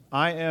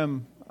I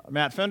am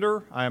Matt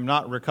Fender. I am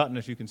not Rick Hutton,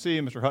 as you can see.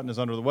 Mr. Hutton is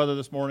under the weather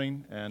this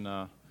morning and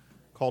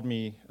called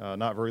me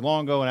not very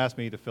long ago and asked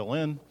me to fill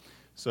in.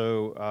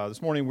 So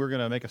this morning we're going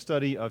to make a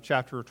study of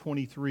chapter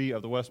 23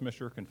 of the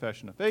Westminster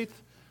Confession of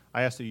Faith.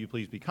 I ask that you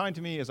please be kind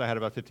to me, as I had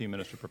about 15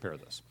 minutes to prepare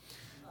this.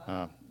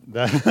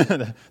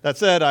 That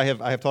said, I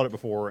have taught it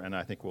before, and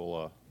I think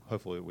we'll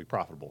hopefully it'll be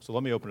profitable. So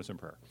let me open us in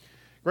prayer.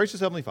 Gracious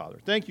Heavenly Father,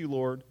 thank you,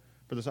 Lord,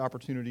 for this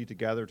opportunity to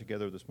gather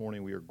together this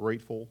morning. We are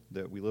grateful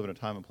that we live in a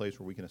time and place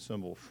where we can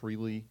assemble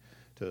freely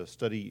to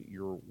study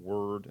your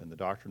word and the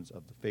doctrines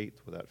of the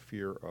faith without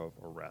fear of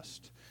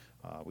arrest.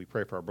 We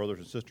pray for our brothers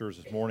and sisters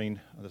this morning,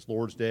 this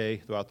Lord's Day,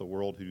 throughout the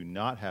world who do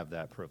not have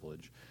that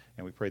privilege.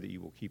 And we pray that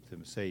you will keep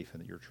them safe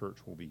and that your church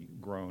will be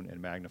grown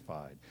and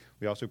magnified.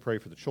 We also pray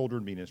for the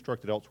children being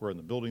instructed elsewhere in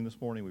the building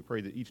this morning. We pray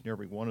that each and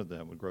every one of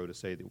them would grow to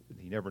say that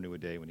he never knew a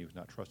day when he was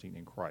not trusting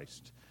in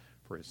Christ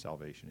for his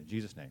salvation. In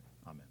Jesus' name,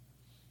 amen.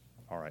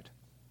 All right.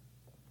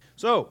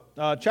 So,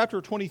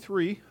 chapter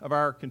 23 of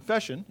our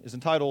confession is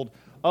entitled,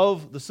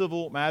 Of the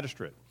Civil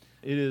Magistrate.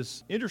 It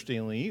is,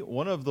 interestingly,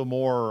 one of the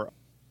more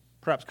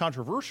perhaps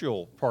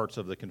controversial parts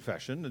of the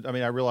confession. I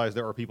mean, I realize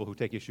there are people who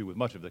take issue with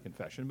much of the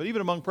confession, but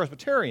even among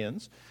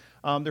Presbyterians,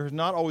 there has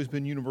not always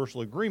been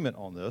universal agreement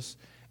on this.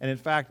 And in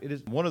fact, it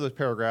is one of those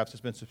paragraphs that's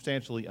been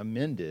substantially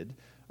amended.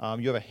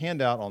 You have a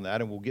handout on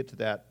that, and we'll get to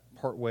that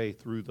partway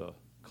through the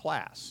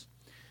class.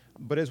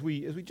 But as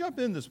we jump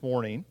in this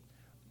morning,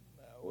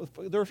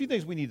 there are a few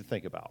things we need to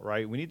think about,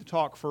 right? We need to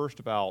talk first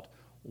about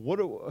what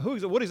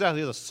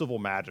exactly is a civil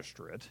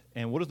magistrate,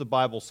 and what does the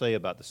Bible say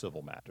about the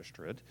civil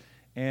magistrate?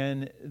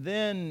 And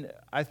then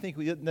I think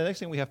the next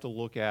thing we have to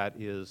look at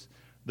is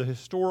the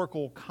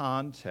historical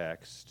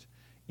context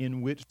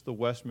in which the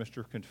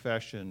Westminster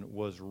Confession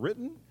was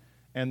written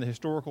and the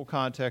historical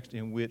context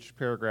in which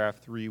paragraph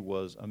 3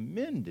 was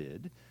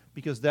amended,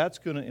 because that's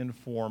going to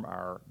inform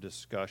our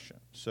discussion.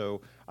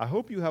 So I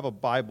hope you have a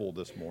Bible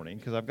this morning,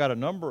 because I've got a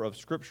number of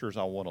scriptures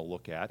I want to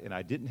look at, and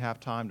I didn't have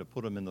time to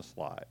put them in the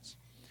slides.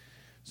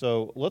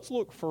 So let's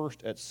look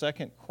first at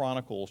 2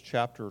 Chronicles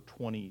chapter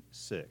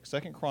 26. 2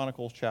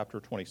 Chronicles chapter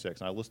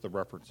 26, and I list the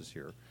references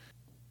here.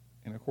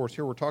 And of course,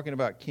 here we're talking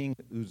about King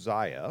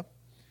Uzziah.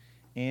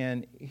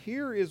 And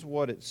here is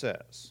what it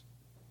says.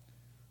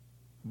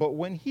 But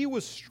when he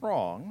was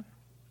strong,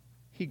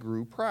 he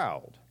grew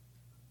proud,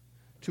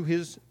 to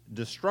his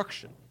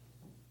destruction.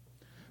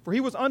 For he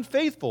was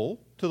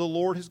unfaithful to the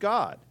Lord his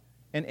God,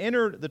 and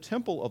entered the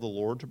temple of the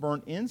Lord to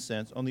burn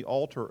incense on the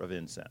altar of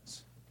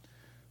incense.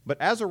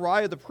 But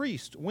Azariah the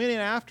priest went in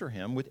after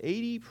him with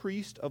 80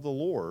 priests of the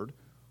Lord,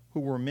 who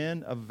were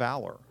men of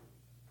valor.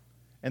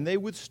 And they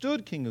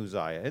withstood King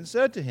Uzziah, and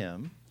said to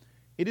him,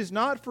 It is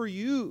not for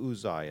you,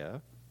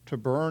 Uzziah, to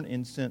burn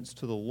incense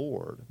to the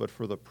Lord, but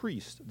for the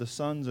priests, the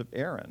sons of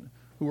Aaron,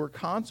 who are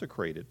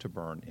consecrated to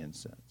burn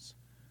incense.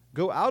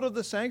 Go out of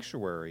the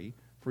sanctuary,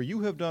 for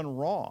you have done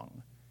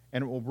wrong,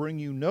 and it will bring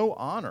you no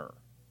honor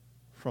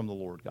from the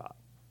Lord God.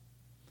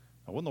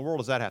 Now, what in the world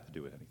does that have to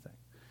do with anything?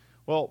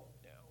 Well,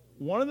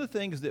 one of the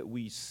things that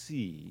we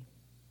see,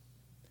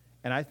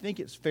 and I think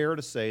it's fair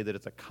to say that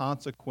it's a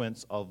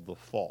consequence of the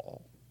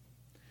fall,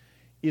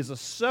 is a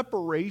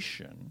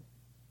separation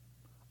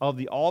of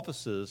the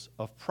offices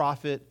of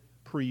prophet,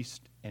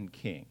 priest, and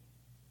king.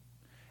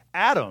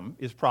 Adam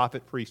is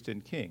prophet, priest,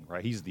 and king,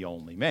 right? He's the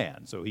only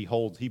man, so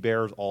he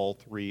bears all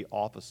three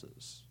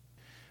offices.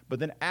 But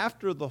then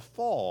after the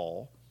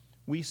fall,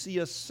 we see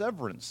a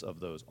severance of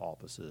those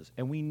offices,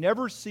 and we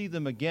never see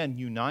them again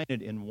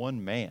united in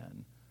one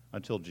man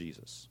until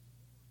Jesus.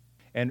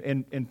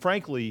 And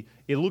frankly,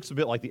 it looks a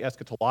bit like the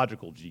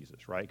eschatological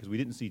Jesus, right? Because we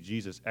didn't see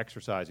Jesus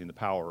exercising the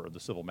power of the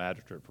civil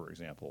magistrate, for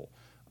example,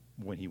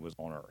 when he was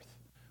on earth.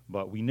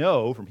 But we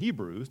know from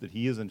Hebrews that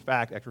he is in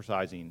fact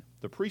exercising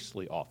the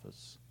priestly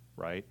office,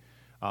 right?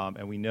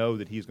 And we know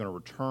that he's going to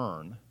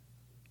return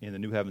in the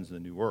new heavens and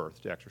the new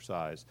earth to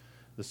exercise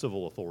the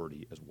civil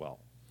authority as well.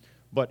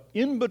 But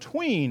in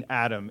between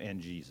Adam and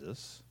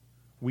Jesus,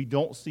 we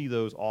don't see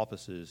those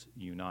offices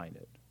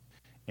united.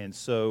 And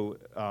so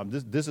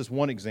this is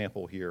one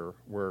example here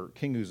where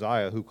King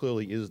Uzziah, who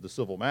clearly is the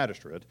civil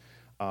magistrate,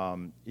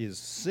 is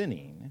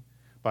sinning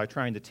by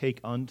trying to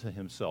take unto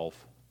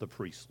himself the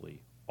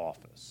priestly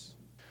office.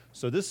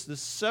 So this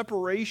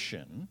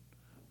separation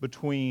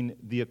between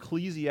the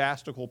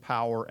ecclesiastical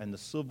power and the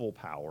civil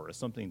power is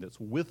something that's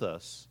with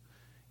us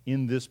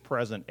in this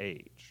present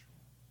age.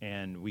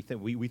 And we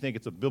think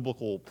it's a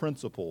biblical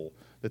principle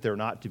that they're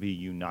not to be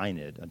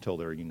united until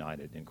they're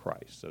united in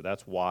Christ. So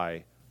that's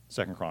why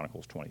 2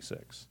 Chronicles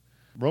 26.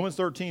 Romans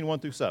 13, 1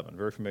 through 7,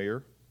 very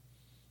familiar,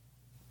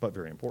 but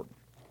very important.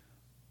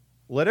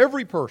 Let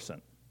every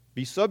person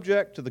be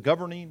subject to the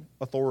governing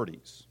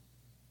authorities,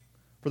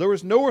 for there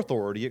is no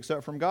authority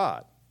except from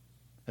God,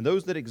 and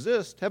those that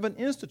exist have been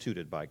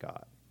instituted by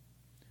God.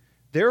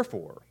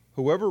 Therefore,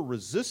 whoever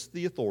resists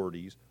the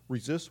authorities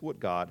resists what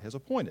God has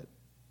appointed,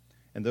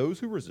 and those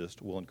who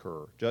resist will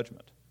incur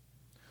judgment.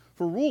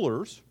 For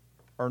rulers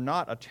are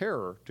not a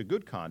terror to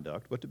good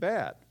conduct, but to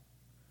bad.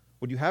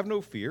 Would you have no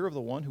fear of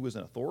the one who is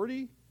in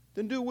authority?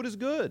 Then do what is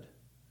good,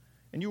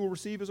 and you will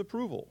receive his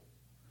approval.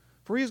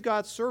 For he is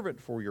God's servant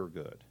for your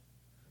good.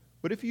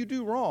 But if you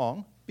do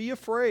wrong, be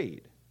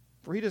afraid,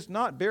 for he does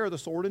not bear the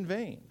sword in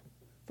vain.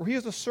 For he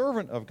is a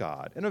servant of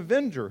God, an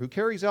avenger who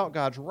carries out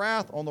God's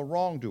wrath on the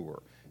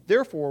wrongdoer.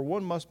 Therefore,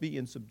 one must be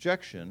in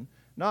subjection,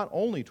 not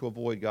only to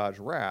avoid God's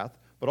wrath,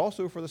 but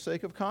also for the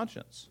sake of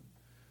conscience.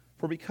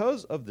 For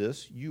because of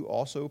this, you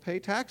also pay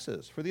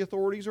taxes, for the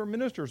authorities are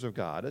ministers of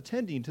God,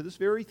 attending to this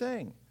very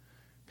thing.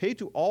 Pay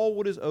to all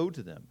what is owed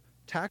to them,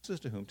 taxes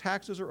to whom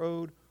taxes are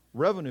owed,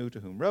 revenue to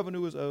whom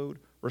revenue is owed,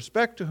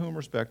 respect to whom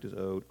respect is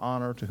owed,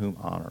 honor to whom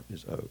honor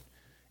is owed.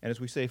 And as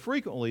we say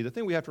frequently, the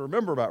thing we have to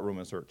remember about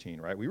Romans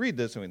 13, right? We read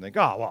this and we think,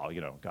 oh,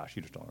 well, gosh,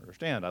 you just don't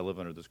understand. I live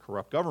under this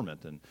corrupt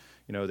government, and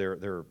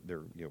they're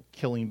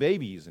killing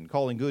babies and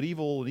calling good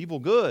evil and evil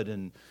good,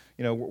 and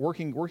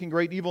working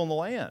great evil in the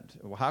land.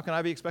 Well, how can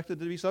I be expected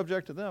to be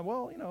subject to them?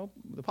 Well,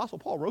 the Apostle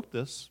Paul wrote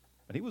this,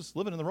 and he was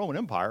living in the Roman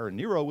Empire, and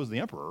Nero was the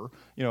emperor.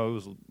 He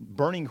was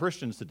burning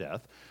Christians to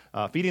death,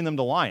 feeding them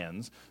to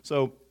lions.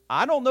 So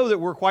I don't know that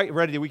we're quite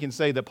ready that we can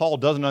say that Paul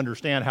doesn't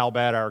understand how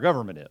bad our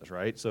government is,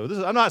 right? So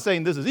I'm not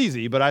saying this is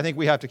easy, but I think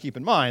we have to keep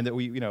in mind that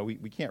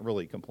we can't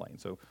really complain.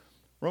 So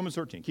Romans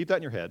 13, keep that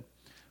in your head.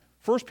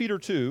 1 Peter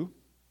 2,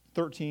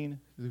 13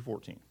 through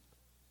 14.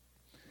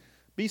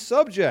 Be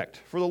subject,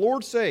 for the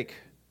Lord's sake,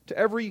 to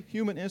every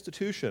human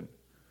institution,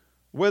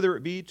 whether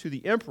it be to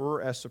the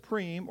emperor as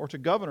supreme or to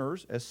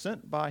governors as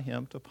sent by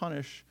him to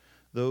punish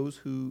those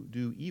who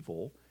do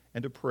evil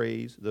and to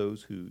praise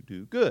those who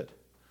do good.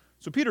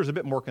 So Peter's a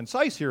bit more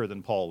concise here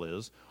than Paul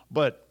is,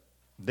 but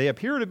they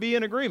appear to be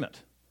in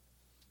agreement.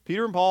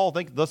 Peter and Paul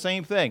think the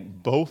same thing.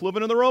 Both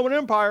living in the Roman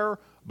Empire,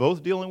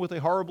 both dealing with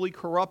a horribly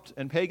corrupt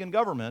and pagan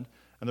government,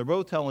 and they're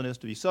both telling us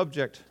to be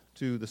subject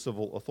to the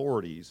civil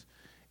authorities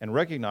and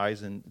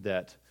recognizing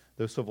that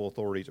those civil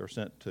authorities are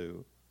sent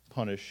to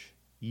punish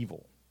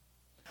evil.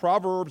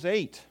 Proverbs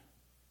 8,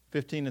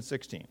 15 and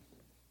 16.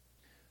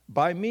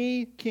 By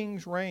me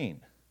kings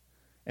reign,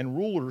 and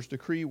rulers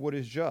decree what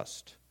is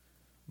just.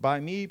 By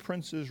me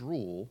princes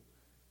rule,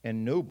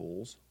 and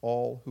nobles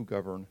all who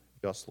govern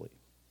justly.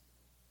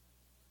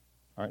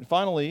 All right, and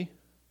finally,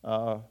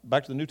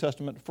 back to the New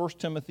Testament, 1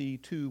 Timothy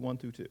 2, 1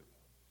 through 2.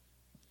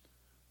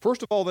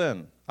 First of all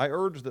then, I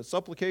urge that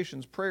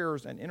supplications,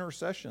 prayers, and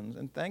intercessions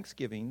and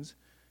thanksgivings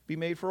be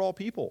made for all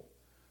people,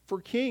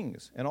 for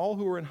kings and all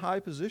who are in high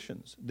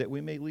positions, that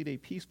we may lead a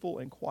peaceful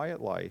and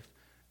quiet life,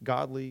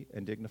 godly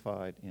and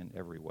dignified in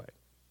every way.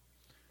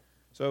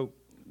 So,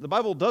 the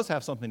Bible does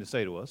have something to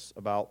say to us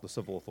about the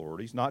civil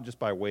authorities, not just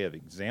by way of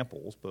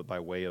examples, but by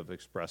way of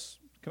express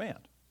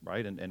command,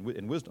 right,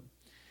 and wisdom.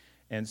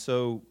 And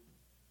so,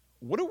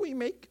 what do we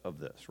make of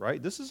this,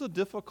 right? This is a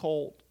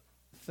difficult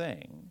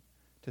thing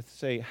to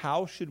say,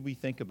 how should we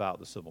think about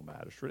the civil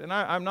magistrate? And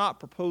I'm not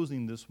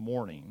proposing this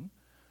morning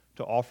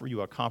to offer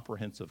you a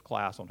comprehensive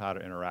class on how to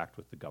interact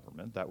with the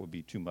government. That would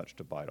be too much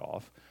to bite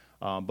off.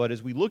 But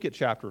as we look at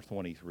chapter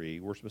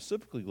 23, we're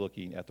specifically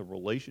looking at the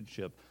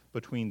relationship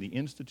between the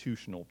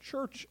institutional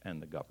church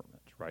and the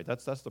government, right?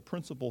 That's the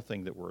principal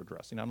thing that we're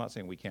addressing. I'm not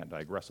saying we can't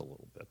digress a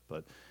little bit,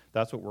 but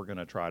that's what we're going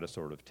to try to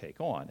sort of take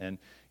on. And,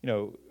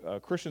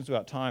 Christians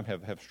throughout time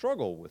have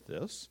struggled with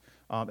this.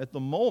 At the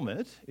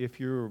moment, if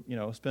you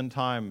spend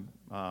time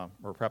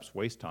or perhaps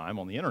waste time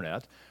on the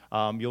internet,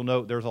 you'll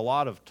note there's a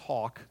lot of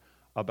talk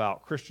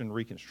about Christian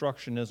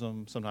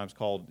Reconstructionism, sometimes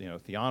called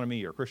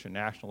theonomy or Christian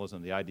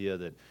nationalism, the idea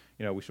that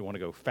we should want to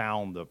go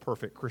found the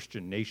perfect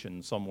Christian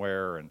nation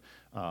somewhere and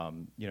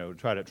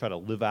try to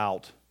live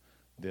out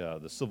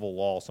the civil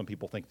law. Some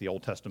people think the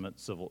Old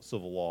Testament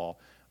civil law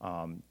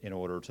in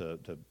order to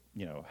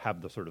have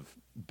the sort of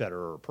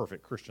better or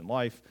perfect Christian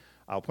life.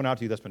 I'll point out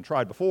to you that's been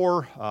tried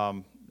before.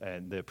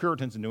 And the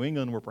Puritans in New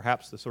England were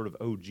perhaps the sort of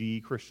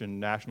OG Christian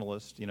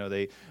nationalists.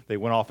 They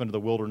went off into the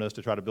wilderness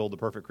to try to build the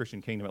perfect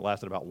Christian kingdom. It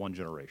lasted about one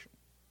generation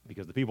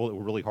because the people that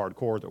were really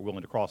hardcore, that were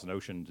willing to cross an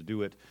ocean to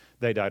do it,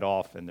 they died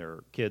off, and their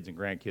kids and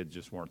grandkids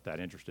just weren't that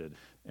interested,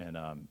 and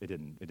it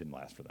didn't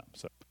last for them.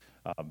 So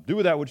do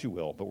with that what you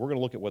will, but we're going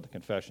to look at what the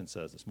confession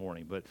says this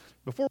morning. But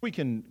before we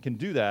can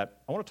do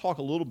that, I want to talk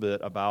a little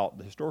bit about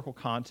the historical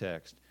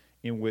context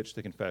in which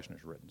the confession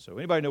is written. So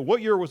anybody know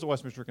what year was the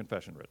Westminster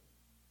Confession written?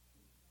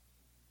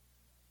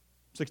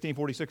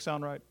 1646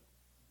 sound right?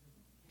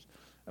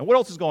 And what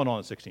else is going on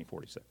in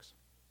 1646?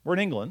 We're in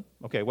England.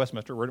 Okay,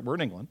 Westminster, we're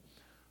in England.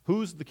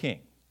 Who's the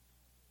king?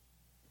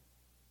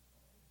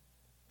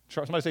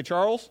 Somebody say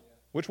Charles?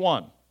 Which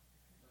one?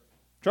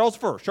 Charles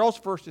I.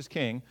 Charles I is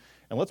king,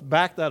 and let's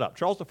back that up.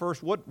 Charles I,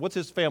 what's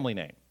his family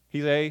name?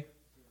 He's a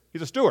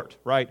Stuart,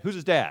 right? Who's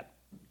his dad?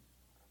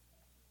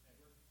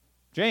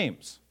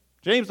 James.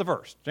 James I.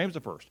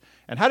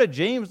 And how did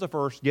James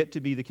I get to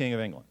be the king of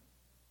England?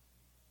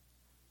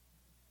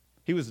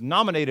 He was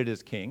nominated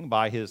as king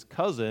by his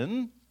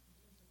cousin,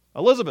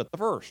 Elizabeth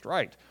I,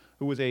 right,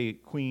 who was a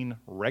queen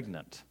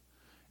regnant.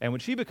 And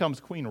when she becomes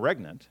queen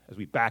regnant, as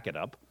we back it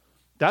up,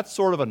 that's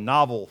sort of a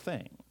novel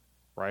thing,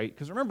 right?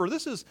 Because remember,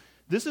 this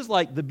is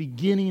like the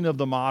beginning of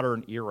the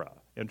modern era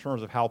in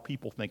terms of how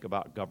people think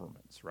about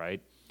governments,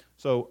 right?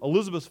 So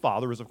Elizabeth's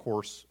father is, of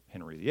course,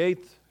 Henry VIII,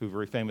 who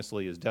very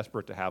famously is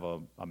desperate to have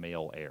a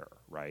male heir,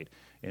 right?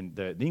 And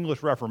the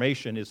English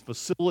Reformation is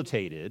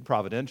facilitated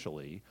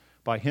providentially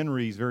by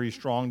Henry's very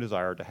strong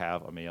desire to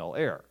have a male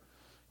heir.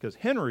 Because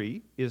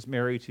Henry is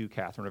married to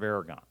Catherine of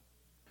Aragon.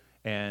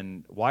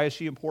 And why is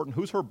she important?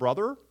 Who's her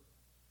brother?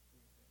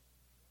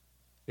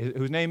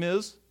 Whose name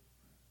is?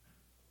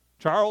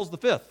 Charles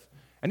V.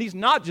 And he's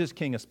not just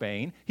King of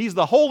Spain, he's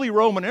the Holy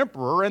Roman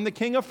Emperor and the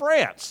King of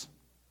France.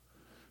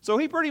 So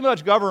he pretty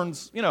much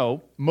governs,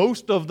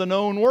 most of the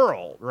known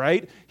world,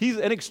 right? He's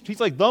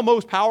like the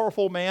most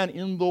powerful man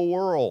in the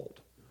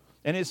world.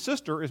 And his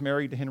sister is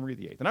married to Henry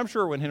VIII. And I'm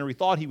sure when Henry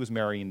thought he was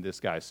marrying this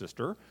guy's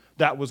sister,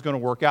 that was going to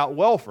work out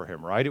well for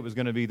him, right? It was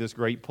going to be this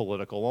great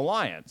political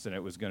alliance, and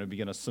it was going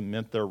to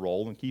cement their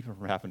role and keep him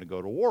from having to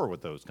go to war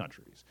with those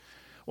countries.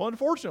 Well,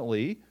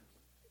 unfortunately,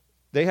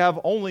 they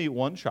have only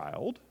one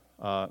child,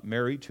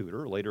 Mary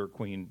Tudor, later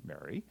Queen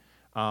Mary,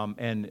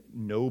 and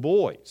no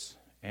boys.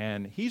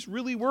 And he's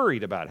really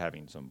worried about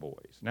having some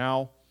boys.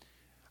 Now,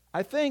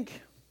 I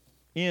think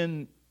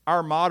in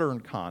our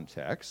modern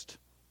context,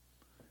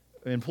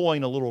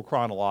 employing a little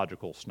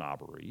chronological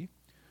snobbery,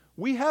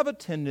 we have a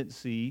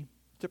tendency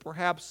to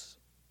perhaps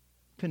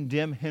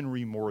condemn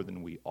Henry more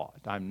than we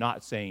ought. I'm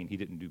not saying he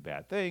didn't do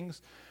bad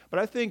things, but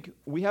I think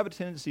we have a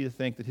tendency to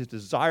think that his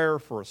desire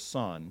for a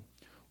son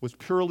was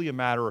purely a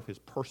matter of his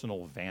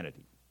personal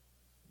vanity,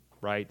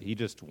 right? He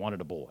just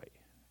wanted a boy,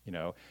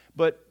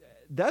 But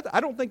I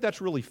don't think that's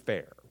really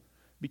fair,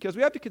 because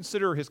we have to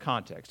consider his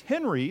context.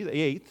 Henry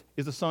VIII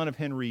is the son of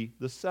Henry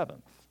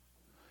VII.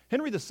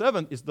 Henry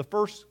VII is the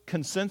first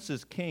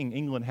consensus king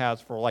England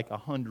has for like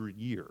 100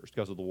 years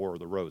because of the War of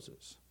the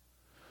Roses.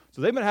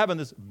 So they've been having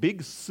this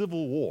big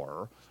civil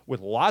war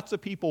with lots of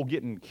people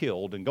getting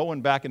killed and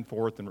going back and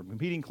forth and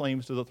competing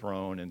claims to the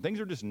throne, and things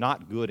are just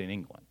not good in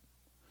England.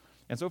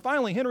 And so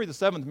finally, Henry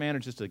VII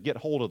manages to get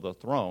hold of the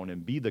throne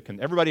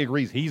and everybody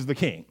agrees he's the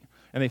king.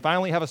 And they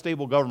finally have a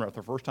stable government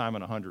for the first time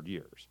in 100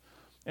 years.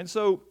 And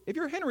so if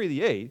you're Henry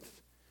VIII,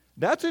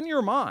 that's in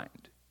your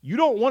mind. You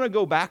don't want to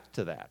go back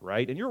to that,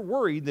 right? And you're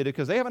worried that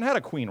because they haven't had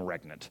a queen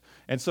regnant.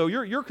 And so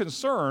you're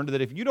concerned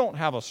that if you don't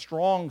have a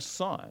strong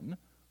son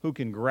who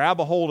can grab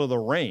a hold of the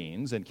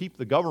reins and keep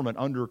the government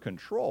under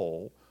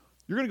control,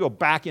 you're going to go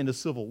back into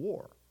civil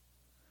war.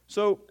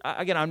 So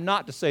again, I'm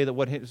not to say that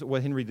what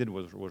Henry did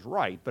was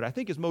right, but I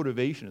think his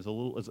motivation is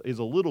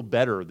a little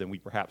better than we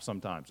perhaps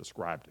sometimes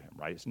ascribe to him,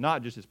 right? It's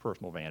not just his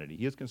personal vanity.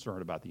 He is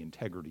concerned about the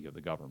integrity of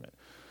the government.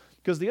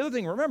 Because the other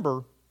thing,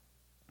 remember,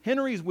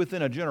 Henry's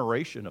within a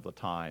generation of the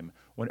time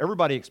when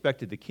everybody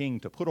expected the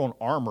king to put on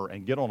armor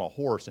and get on a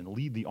horse and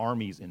lead the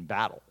armies in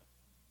battle,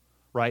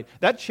 right?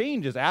 That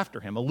changes after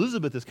him.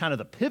 Elizabeth is kind of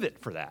the pivot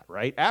for that,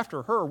 right?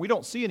 After her, we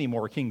don't see any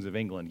more kings of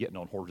England getting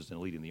on horses and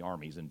leading the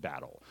armies in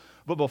battle.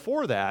 But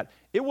before that,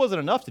 it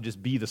wasn't enough to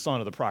just be the son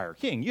of the prior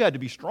king. You had to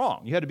be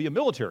strong. You had to be a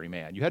military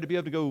man. You had to be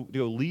able to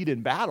go lead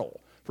in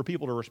battle for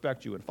people to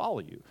respect you and follow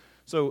you.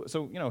 So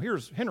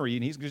here's Henry,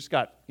 and he's just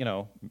got,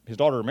 his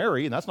daughter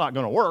Mary, and that's not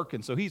going to work.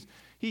 And so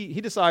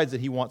he decides that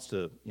he wants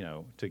to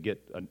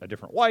get a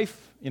different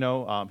wife.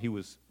 He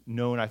was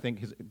known, I think,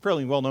 he's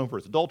fairly well known for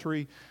his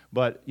adultery,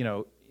 but,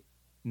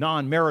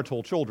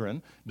 non-marital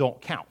children don't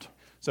count.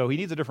 So he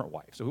needs a different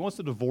wife. So he wants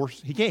to divorce.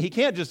 He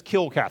can't just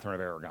kill Catherine of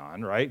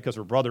Aragon, right? Because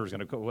her brother is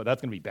that's going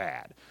to be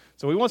bad.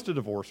 So he wants to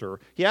divorce her.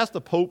 He asks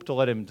the Pope to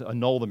let him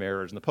annul the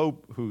marriage, and the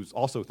Pope, who's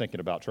also thinking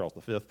about Charles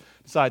V,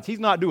 decides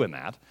he's not doing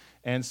that.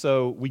 And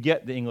so we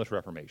get the English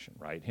Reformation,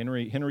 right?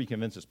 Henry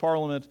convinces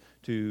Parliament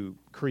to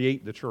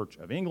create the Church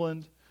of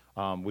England,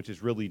 which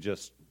is really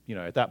just,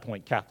 at that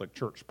point, Catholic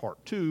Church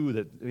Part 2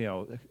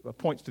 that,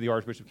 points to the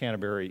Archbishop of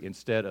Canterbury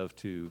instead of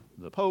to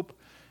the Pope.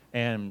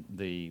 And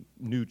the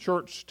new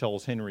church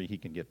tells Henry he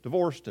can get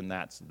divorced, and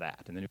that's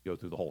that. And then you go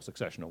through the whole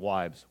succession of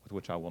wives, with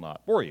which I will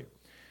not bore you.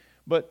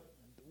 But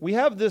we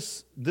have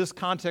this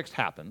context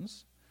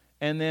happens,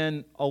 and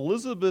then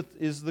Elizabeth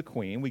is the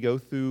queen. We go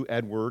through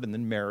Edward and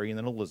then Mary and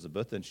then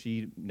Elizabeth, and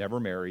she never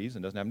marries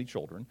and doesn't have any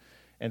children.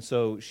 And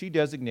so she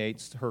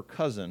designates her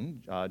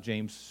cousin,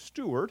 James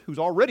Stuart, who's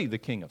already the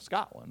king of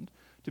Scotland,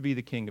 to be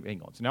the king of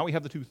England. So now we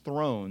have the two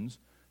thrones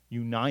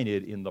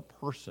united in the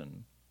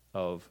person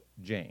of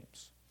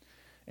James.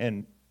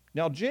 And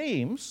now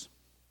James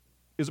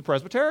is a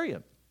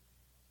Presbyterian,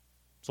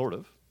 sort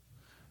of.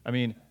 I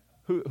mean,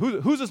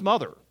 who's his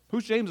mother?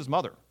 Who's James's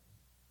mother?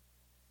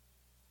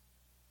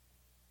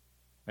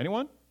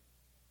 Anyone?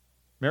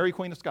 Mary,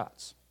 Queen of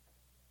Scots.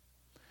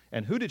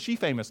 And who did she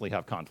famously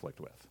have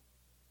conflict with?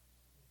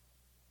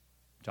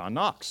 John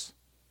Knox.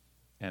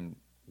 And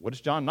what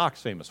is John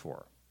Knox famous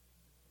for?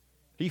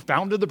 He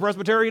founded the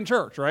Presbyterian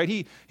Church, right?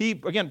 He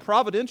again,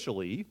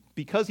 providentially,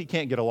 because he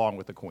can't get along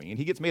with the queen,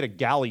 he gets made a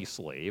galley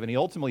slave, and he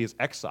ultimately is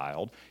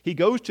exiled. He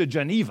goes to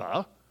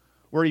Geneva,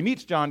 where he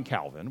meets John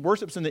Calvin,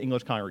 worships in the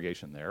English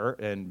congregation there,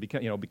 and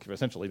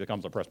essentially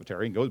becomes a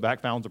Presbyterian, goes back,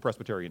 founds a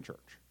Presbyterian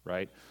church,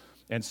 right?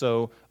 And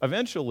so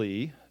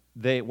eventually,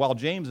 while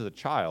James is a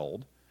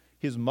child,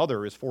 his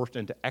mother is forced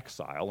into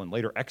exile and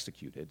later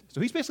executed.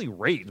 So he's basically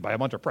raised by a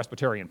bunch of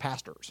Presbyterian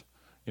pastors,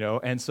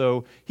 And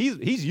so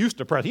he's used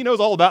to he knows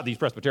all about these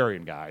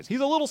Presbyterian guys. He's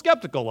a little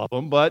skeptical of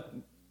them, but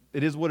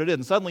it is what it is.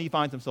 And suddenly he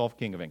finds himself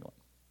king of England.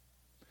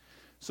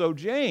 So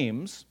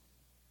James,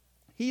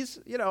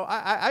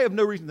 I have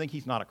no reason to think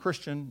he's not a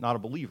Christian, not a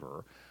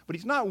believer, but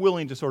he's not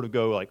willing to sort of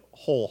go like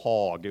whole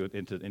hog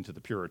into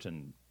the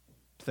Puritan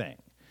thing.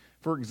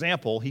 For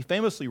example, he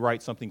famously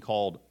writes something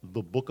called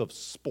the Book of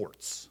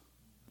Sports.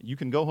 You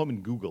can go home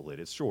and Google it.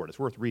 It's short. It's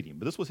worth reading.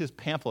 But this was his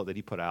pamphlet that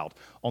he put out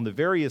on the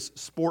various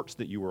sports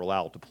that you were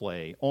allowed to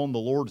play on the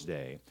Lord's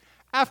Day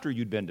after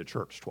you'd been to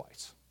church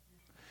twice.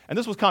 And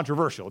this was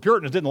controversial. The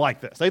Puritans didn't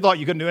like this. They thought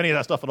you couldn't do any of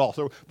that stuff at all.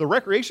 So the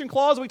recreation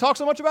clause we talk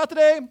so much about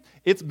today,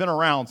 it's been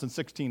around since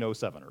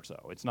 1607 or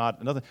so. It's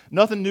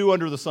nothing new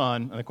under the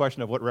sun and the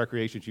question of what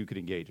recreations you could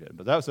engage in.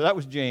 But that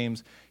was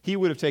James. He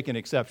would have taken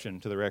exception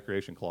to the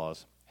recreation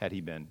clause had he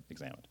been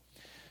examined.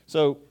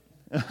 So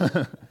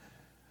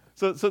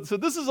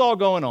this is all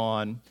going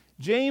on.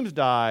 James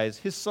dies.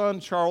 His son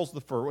Charles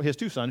his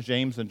two sons,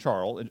 James and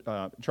Charles.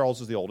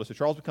 Charles is the oldest. So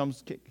Charles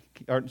becomes,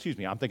 I'm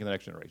thinking the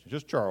next generation.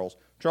 Just Charles.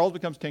 Charles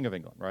becomes king of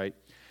England, right?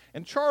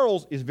 And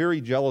Charles is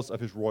very jealous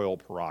of his royal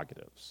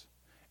prerogatives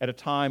at a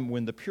time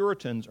when the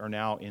Puritans are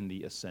now in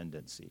the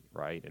ascendancy,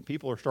 right? And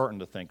people are starting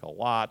to think a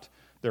lot.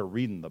 They're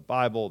reading the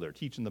Bible. They're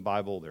teaching the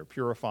Bible. They're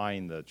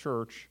purifying the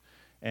church.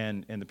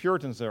 And the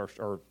Puritans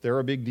they're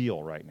a big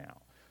deal right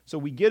now. So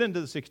we get into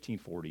the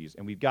 1640s,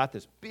 and we've got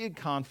this big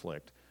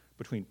conflict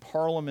between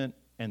Parliament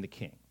and the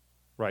king,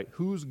 right?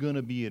 Who's going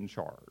to be in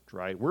charge,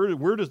 right?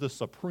 Where does the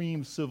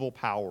supreme civil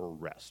power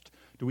rest?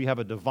 Do we have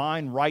a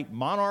divine right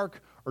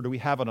monarch, or do we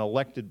have an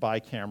elected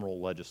bicameral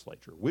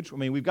legislature?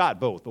 We've got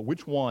both, but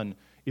which one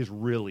is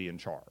really in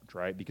charge,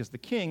 right? Because the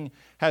king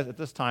at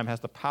this time has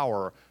the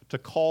power to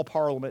call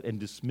Parliament and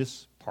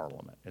dismiss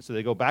Parliament. And so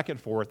they go back and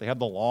forth. They have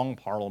the long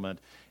Parliament.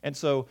 And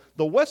so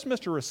the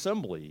Westminster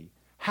Assembly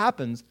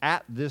happens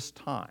at this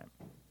time.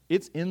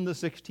 It's in the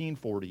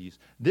 1640s.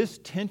 This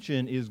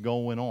tension is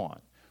going on.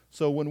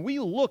 So when we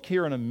look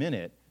here in a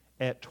minute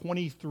at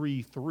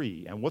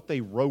 23:3 and what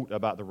they wrote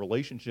about the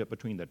relationship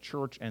between the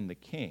church and the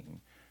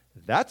king,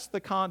 that's the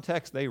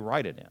context they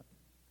write it in,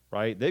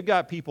 right? They've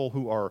got people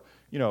who are,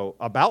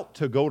 about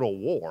to go to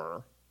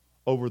war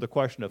over the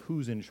question of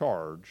who's in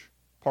charge,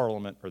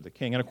 Parliament or the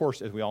king. And of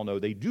course, as we all know,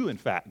 they do in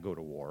fact go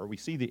to war. We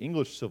see the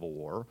English Civil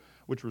War,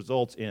 which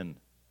results in,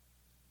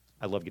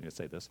 I love getting to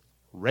say this,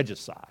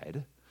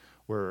 regicide,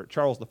 where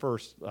Charles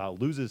I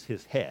loses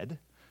his head,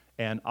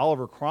 and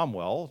Oliver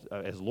Cromwell,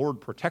 as Lord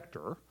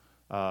Protector,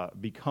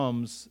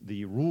 becomes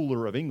the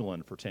ruler of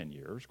England for 10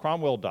 years.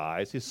 Cromwell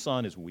dies. His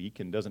son is weak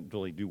and doesn't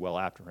really do well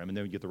after him. And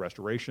then we get the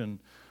Restoration.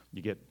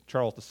 You get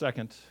Charles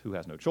II, who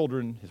has no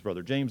children, his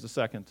brother James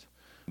II.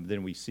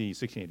 Then we see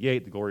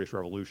 1688, the Glorious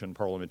Revolution,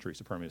 parliamentary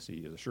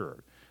supremacy is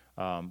assured.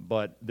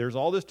 But there's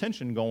all this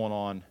tension going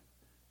on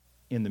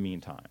in the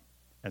meantime.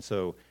 And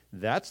so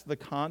that's the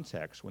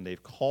context when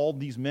they've called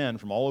these men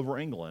from all over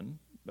England,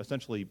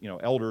 essentially,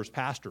 elders,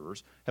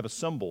 pastors, have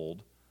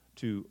assembled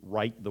to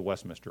write the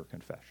Westminster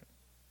Confession.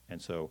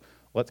 And so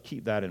let's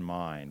keep that in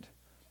mind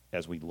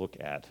as we look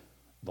at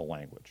the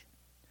language.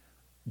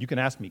 You can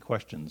ask me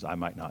questions. I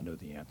might not know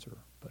the answer,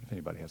 but if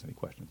anybody has any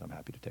questions, I'm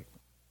happy to take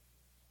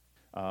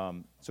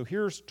them. So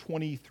here's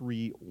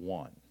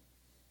 23:1.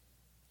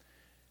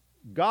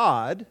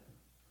 God,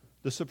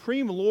 the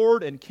supreme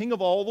Lord and King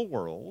of all the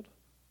world,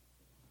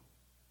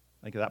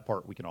 I think that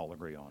part we can all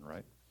agree on,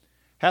 right?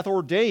 Hath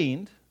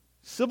ordained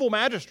civil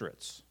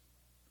magistrates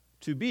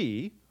to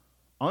be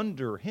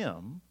under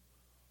him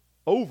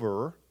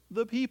over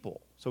the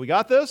people. So we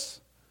got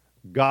this?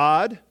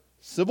 God,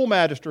 civil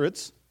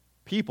magistrates,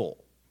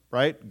 people,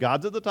 right?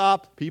 God's at the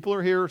top, people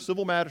are here,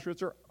 civil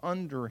magistrates are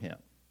under him.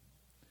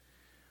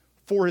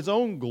 For his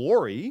own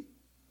glory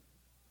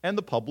and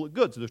the public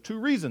good. So there's two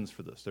reasons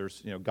for this.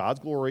 There's, God's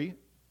glory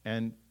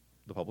and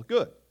the public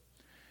good.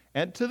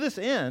 And to this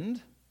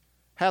end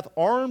hath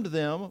armed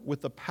them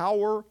with the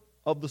power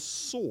of the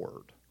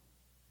sword.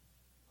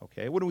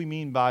 Okay, what do we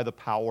mean by the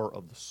power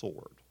of the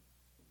sword?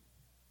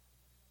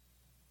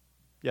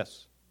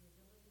 Yes?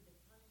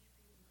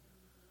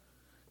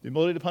 The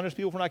ability to punish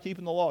people for not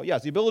keeping the law.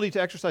 Yes, the ability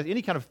to exercise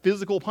any kind of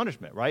physical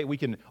punishment, right?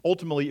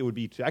 Ultimately, it would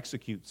be to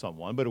execute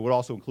someone, but it would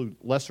also include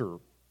lesser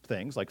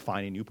things like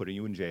fining you, putting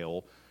you in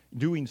jail,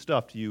 doing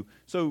stuff to you.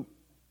 So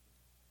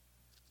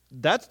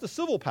that's the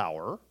civil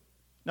power.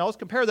 Now let's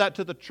compare that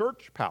to the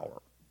church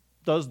power.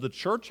 Does the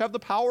church have the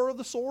power of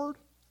the sword?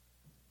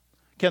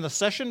 Can the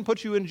session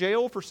put you in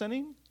jail for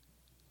sinning?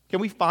 Can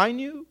we fine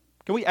you?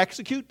 Can we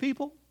execute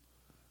people?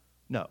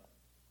 No,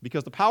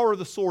 because the power of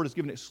the sword is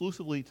given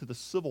exclusively to the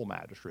civil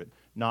magistrate,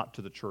 not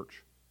to the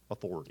church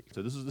authority.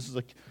 So this is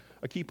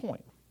a key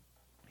point.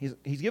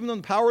 He's given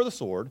them the power of the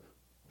sword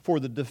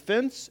for the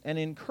defense and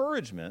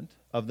encouragement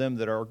of them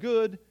that are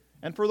good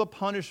and for the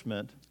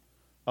punishment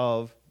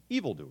of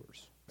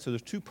evildoers. So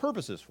there's two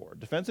purposes for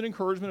it: defense and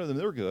encouragement of them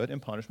that are good and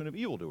punishment of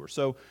evildoers.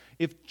 So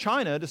if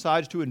China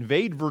decides to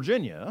invade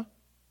Virginia,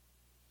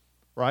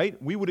 right,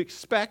 we would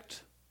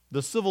expect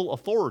the civil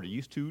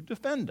authorities to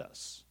defend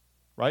us,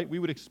 right? We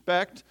would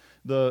expect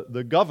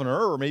the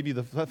governor or maybe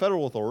the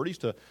federal authorities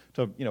to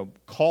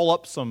call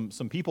up some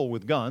people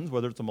with guns,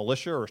 whether it's a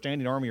militia or a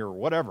standing army or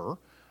whatever,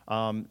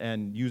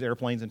 and use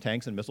airplanes and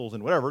tanks and missiles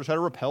and whatever to try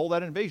to repel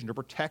that invasion, to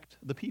protect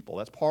the people.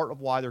 That's part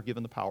of why they're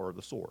given the power of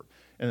the sword.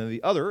 And then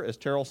the other, as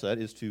Terrell said,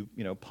 is to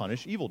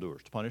punish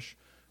evildoers, to punish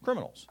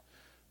criminals.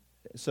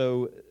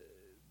 So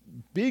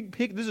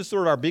this is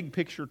sort of our big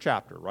picture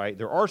chapter, right?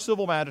 There are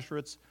civil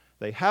magistrates.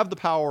 They have the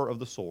power of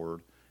the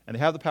sword, and they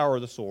have the power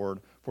of the sword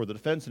for the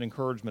defense and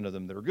encouragement of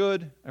them that are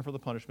good and for the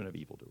punishment of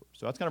evildoers.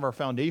 So that's kind of our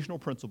foundational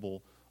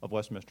principle of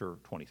Westminster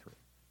 23.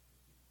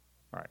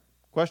 All right,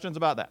 questions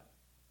about that?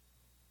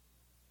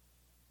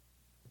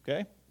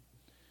 Okay,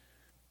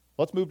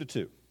 let's move to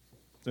 2.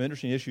 Some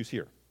interesting issues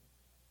here.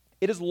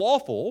 It is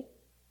lawful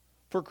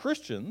for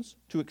Christians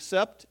to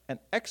accept and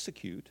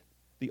execute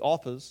the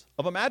office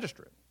of a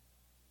magistrate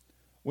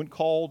when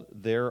called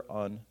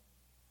thereunto,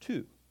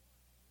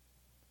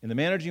 in the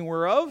managing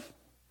whereof,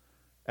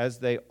 as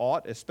they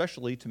ought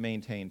especially to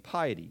maintain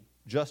piety,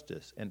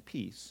 justice, and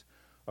peace,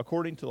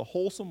 according to the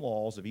wholesome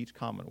laws of each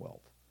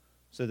commonwealth,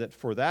 so that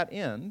for that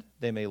end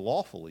they may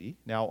lawfully,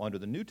 now under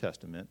the New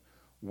Testament,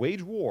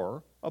 wage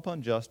war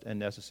upon just and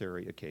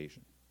necessary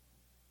occasion.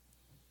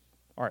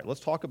 All right,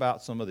 let's talk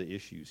about some of the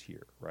issues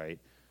here, right?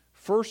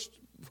 First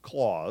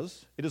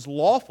clause, it is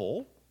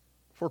lawful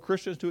for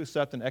Christians to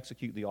accept and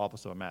execute the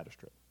office of a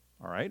magistrate,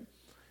 all right?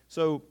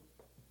 So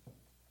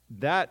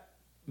that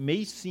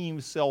may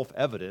seem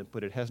self-evident,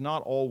 but it has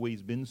not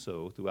always been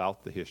so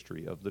throughout the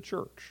history of the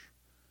church.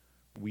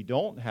 We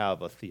don't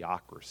have a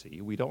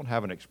theocracy. We don't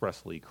have an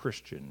expressly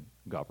Christian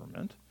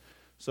government.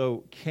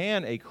 So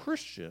can a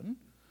Christian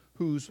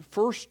whose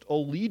first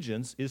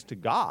allegiance is to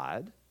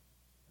God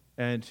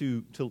and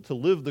to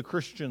live the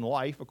Christian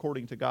life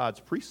according to God's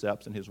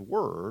precepts and his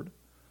word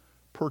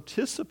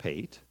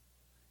participate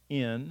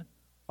in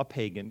a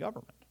pagan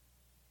government?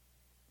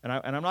 And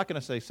I'm not going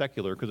to say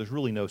secular because there's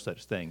really no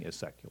such thing as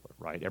secular,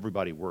 right?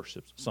 Everybody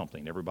worships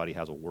something. Everybody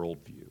has a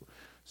worldview.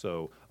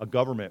 So a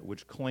government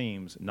which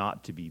claims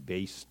not to be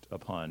based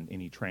upon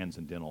any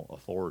transcendental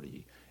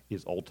authority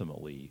is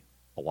ultimately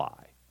a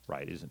lie,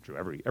 right? It isn't true.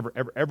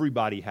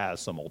 Everybody has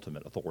some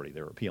ultimate authority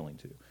they're appealing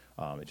to.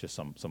 It's just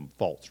some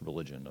false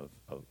religion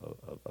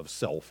of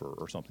self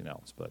or something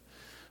else. But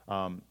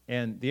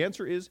and the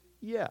answer is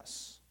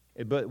yes.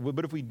 But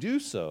if we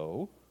do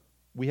so,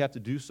 we have to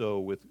do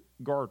so with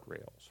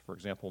guardrails. For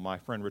example, my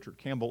friend Richard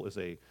Campbell is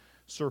a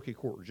circuit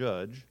court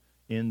judge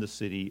in the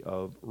city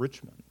of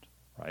Richmond,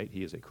 right?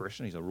 He is a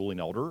Christian. He's a ruling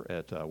elder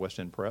at West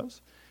End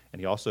Pres, and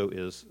he also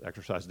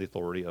exercises the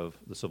authority of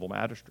the civil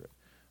magistrate.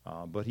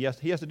 But he has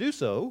to do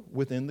so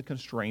within the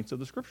constraints of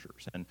the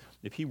Scriptures. And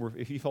if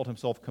he felt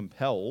himself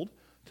compelled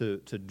to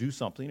do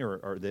something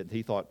or that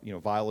he thought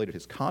violated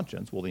his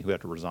conscience, well, then he would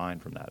have to resign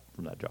from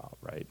that job,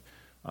 right?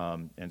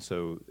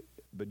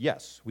 But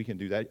yes, we can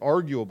do that.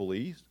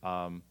 Arguably,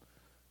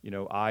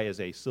 I as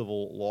a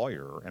civil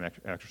lawyer am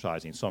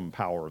exercising some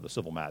power of the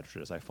civil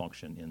magistrate as I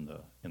function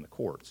in the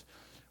courts.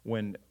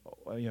 When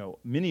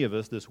many of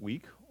us this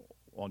week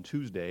on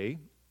Tuesday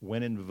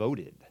went and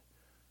voted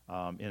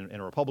in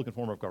a Republican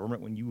form of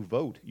government, when you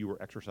vote, you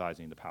are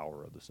exercising the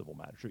power of the civil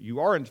magistrate.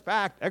 You are in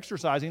fact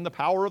exercising the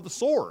power of the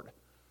sword,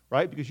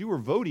 right? Because you are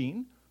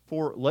voting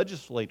for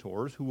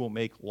legislators who will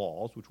make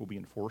laws which will be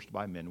enforced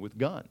by men with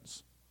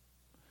guns.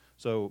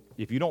 So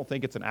if you don't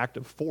think it's an act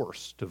of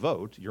force to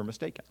vote, you're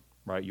mistaken,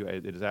 right?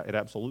 It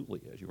absolutely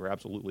is. You are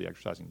absolutely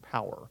exercising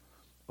power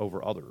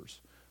over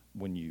others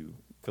when you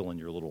fill in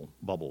your little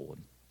bubble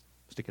and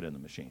stick it in the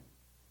machine.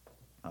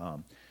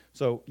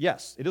 So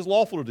yes, it is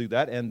lawful to do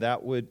that, and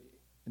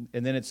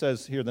then it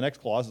says here, the next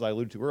clause, as I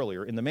alluded to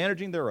earlier, in the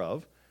managing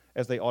thereof,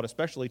 as they ought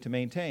especially to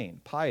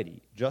maintain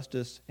piety,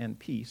 justice, and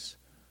peace,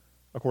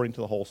 according to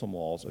the wholesome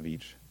laws of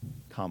each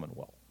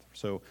commonwealth.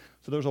 So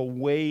there's a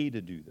way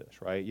to do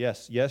this, right?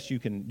 Yes, you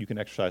can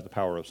exercise the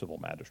power of civil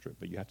magistrate,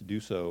 but you have to do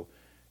so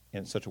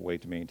in such a way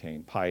to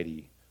maintain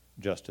piety,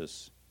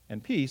 justice,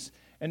 and peace.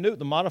 And note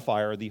the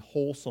modifier, the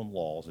wholesome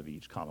laws of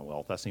each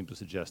commonwealth. That seems to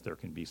suggest there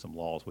can be some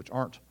laws which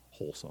aren't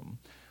wholesome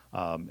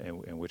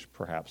and which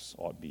perhaps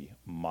ought to be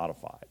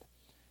modified.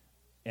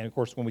 And of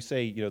course, when we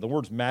say, the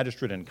words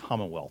magistrate and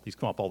commonwealth, these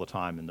come up all the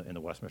time in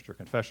the Westminster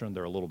Confession.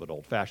 They're a little bit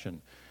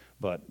old-fashioned,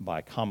 but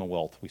by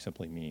commonwealth we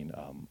simply mean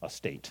a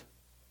state.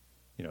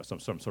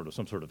 Some sort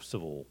of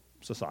civil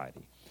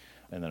society,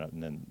 and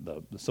then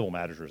the civil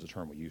magistrate is the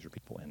term we use for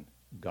people in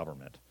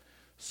government.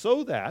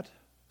 So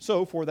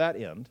for that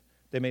end,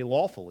 they may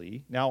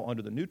lawfully, now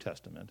under the New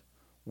Testament,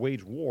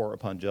 wage war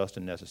upon just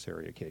and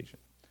necessary occasion.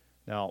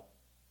 Now,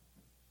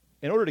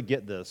 in order to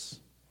get this,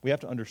 we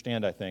have to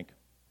understand, I think,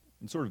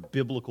 a sort of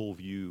biblical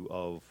view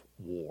of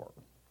war,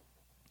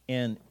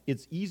 and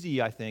it's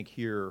easy, I think,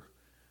 here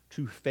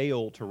to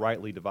fail to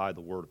rightly divide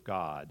the Word of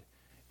God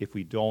if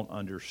we don't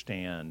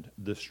understand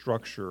the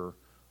structure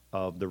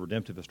of the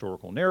redemptive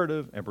historical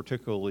narrative, and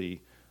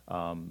particularly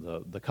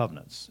the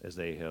covenants as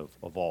they have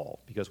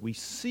evolved. Because we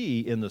see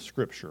in the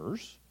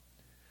Scriptures,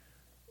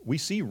 we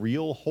see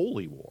real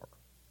holy war,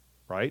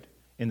 right?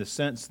 in the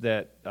sense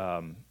that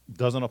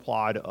doesn't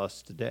apply to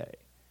us today.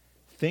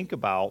 Think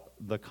about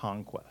the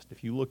conquest.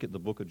 If you look at the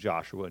book of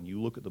Joshua and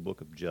you look at the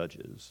book of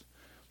Judges,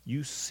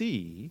 you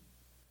see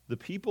the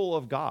people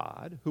of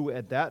God who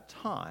at that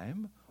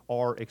time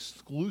are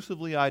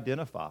exclusively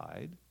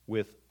identified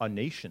with a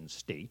nation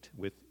state,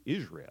 with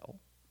Israel,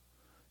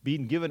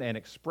 being given an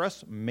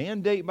express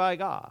mandate by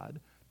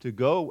God to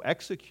go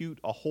execute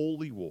a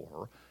holy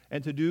war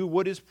and to do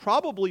what is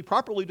probably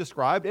properly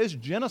described as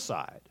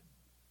genocide,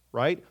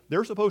 right?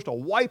 They're supposed to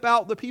wipe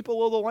out the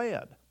people of the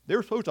land.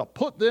 They're supposed to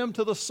put them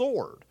to the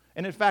sword.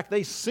 And in fact,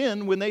 they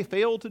sin when they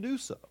fail to do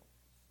so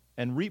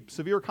and reap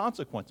severe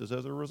consequences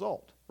as a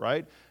result,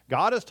 right?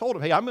 God has told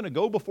them, hey, I'm going to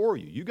go before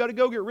you. You got to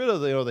go get rid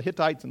of the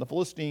Hittites and the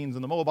Philistines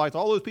and the Moabites,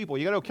 all those people.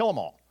 You got to go kill them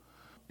all.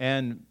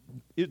 And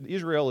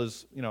Israel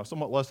is,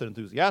 somewhat less than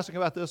enthusiastic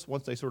about this.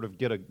 Once they sort of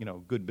get a,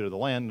 good bit of the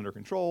land under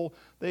control,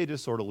 they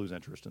just sort of lose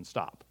interest and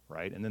stop,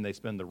 right? And then they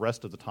spend the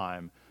rest of the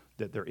time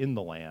that they're in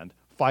the land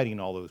fighting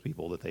all those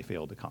people that they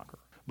failed to conquer.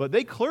 But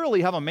they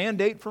clearly have a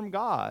mandate from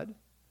God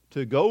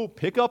to go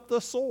pick up the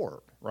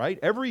sword, right?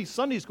 Every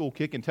Sunday school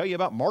kid can tell you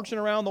about marching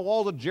around the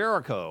walls of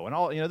Jericho and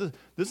all,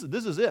 this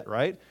is it,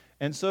 right?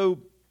 And so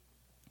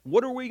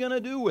what are we going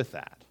to do with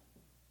that?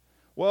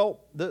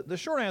 Well, the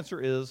short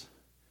answer is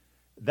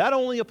that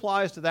only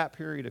applies to that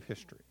period of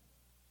history.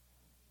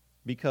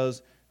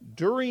 Because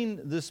during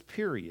this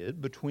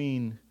period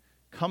between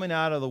coming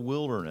out of the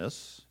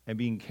wilderness and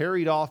being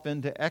carried off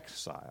into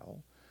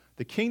exile,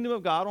 the kingdom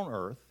of God on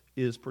earth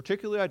is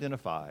particularly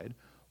identified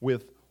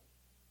with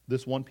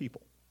this one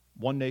people,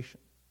 one nation.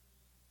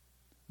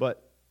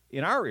 But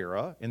in our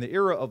era, in the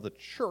era of the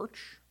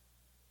church,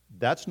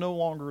 that's no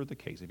longer the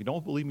case. If you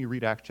don't believe me,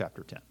 read Acts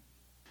chapter 10.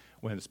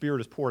 When the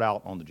Spirit is poured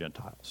out on the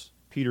Gentiles,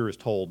 Peter is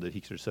told that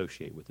he should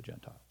associate with the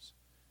Gentiles.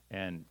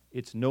 And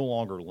it's no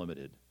longer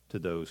limited to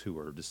those who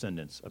are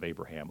descendants of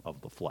Abraham of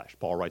the flesh.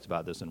 Paul writes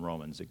about this in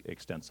Romans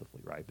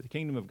extensively, right? But the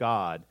kingdom of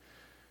God,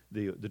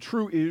 the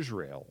true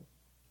Israel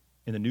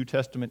in the New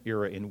Testament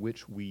era in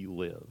which we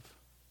live,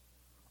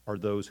 are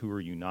those who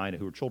are united,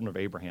 who are children of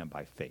Abraham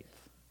by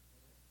faith,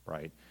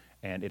 right?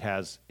 And it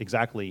has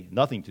exactly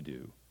nothing to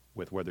do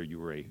with whether you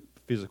were a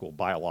physical,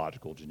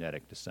 biological,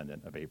 genetic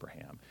descendant of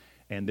Abraham.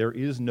 And there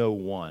is no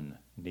one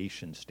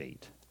nation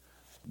state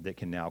that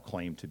can now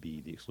claim to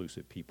be the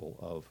exclusive people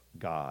of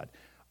God.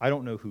 I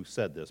don't know who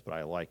said this, but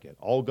I like it.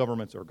 All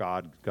governments are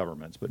God's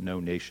governments, but no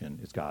nation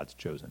is God's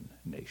chosen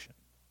nation.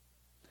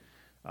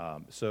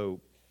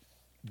 So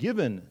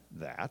given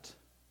that,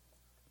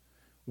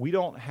 we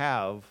don't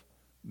have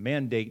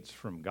mandates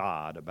from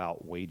God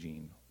about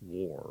waging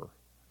war,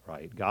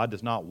 right? God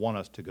does not want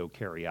us to go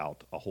carry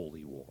out a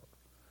holy war.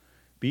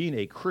 Being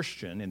a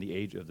Christian in the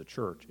age of the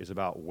church is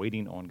about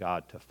waiting on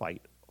God to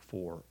fight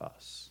for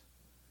us,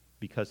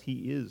 because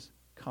he is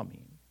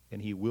coming,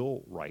 and he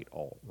will right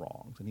all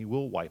wrongs, and he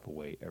will wipe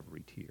away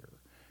every tear,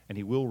 and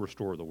he will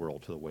restore the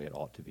world to the way it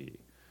ought to be.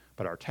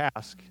 But our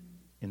task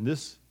in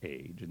this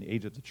age, in the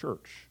age of the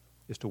church,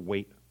 is to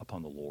wait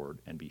upon the Lord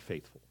and be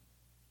faithful.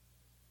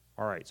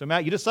 All right, so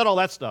Matt, you just said all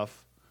that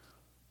stuff.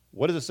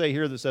 What does it say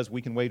here that says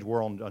we can wage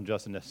war on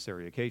just and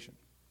necessary occasion?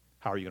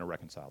 How are you going to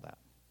reconcile that?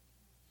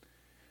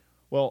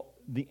 Well,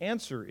 the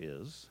answer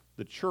is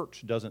the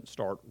church doesn't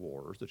start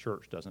wars. The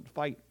church doesn't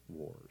fight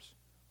wars.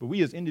 But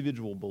we as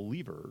individual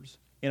believers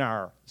in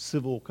our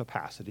civil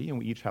capacity, and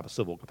we each have a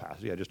civil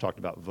capacity, I just talked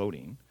about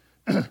voting,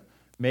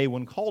 may,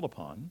 when called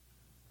upon,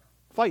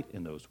 fight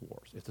in those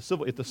wars.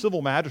 If the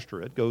civil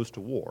magistrate goes to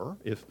war,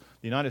 if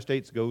the United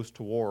States goes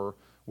to war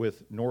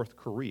with North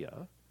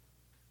Korea,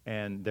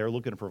 and they're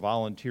looking for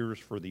volunteers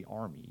for the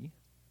army,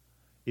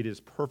 it is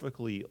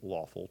perfectly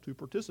lawful to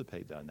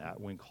participate in that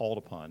when called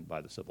upon by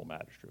the civil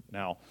magistrate.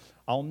 Now,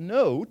 I'll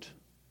note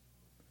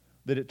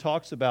that it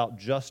talks about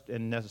just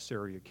and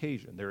necessary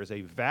occasion. There is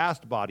a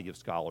vast body of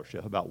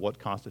scholarship about what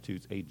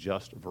constitutes a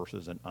just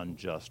versus an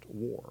unjust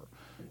war.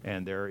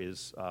 And there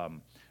is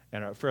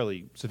and a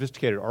fairly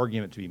sophisticated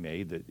argument to be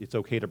made that it's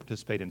okay to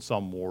participate in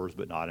some wars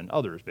but not in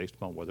others based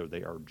upon whether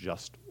they are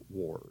just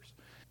wars.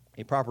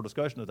 A proper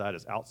discussion of that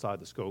is outside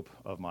the scope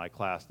of my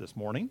class this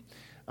morning.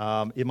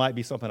 It might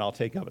be something I'll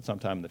take up at some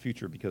time in the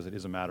future because it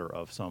is a matter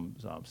of some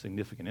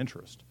significant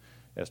interest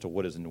as to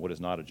what is and what is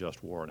not a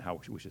just war and how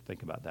we should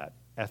think about that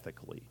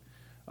ethically.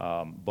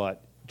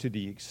 But to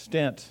the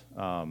extent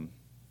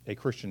a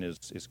Christian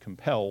is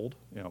compelled,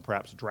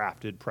 perhaps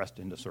drafted, pressed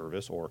into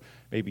service, or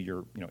maybe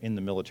you're in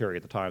the military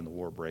at the time the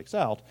war breaks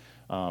out,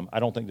 I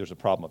don't think there's a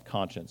problem of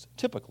conscience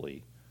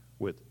typically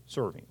with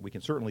serving. We can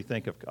certainly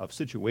think of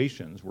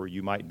situations where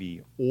you might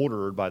be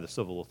ordered by the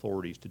civil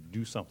authorities to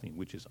do something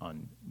which is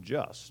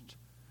unjust,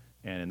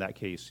 and in that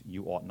case,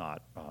 you ought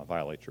not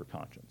violate your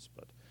conscience.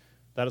 But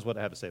that is what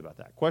I have to say about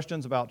that.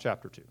 Questions about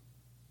chapter 2?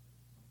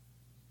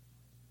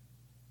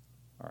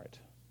 All right.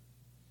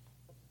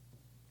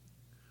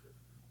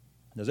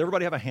 Does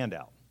everybody have a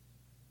handout?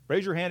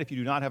 Raise your hand if you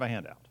do not have a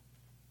handout.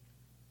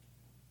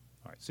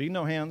 All right, see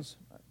no hands.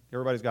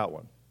 Everybody's got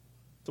one.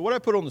 So what I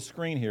put on the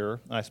screen here,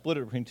 and I split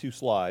it between two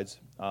slides,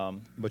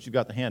 but you've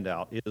got the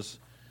handout, is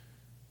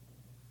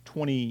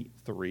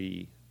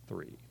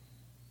 23:3.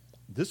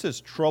 This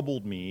has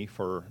troubled me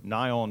for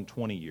nigh on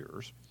 20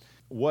 years.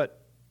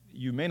 What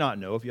you may not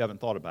know, if you haven't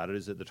thought about it,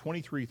 is that the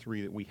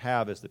 23:3 that we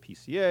have as the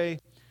PCA,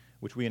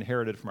 which we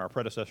inherited from our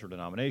predecessor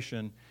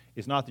denomination,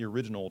 is not the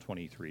original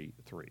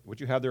 23:3. What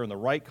you have there in the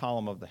right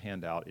column of the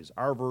handout is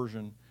our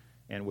version,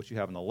 and what you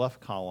have in the left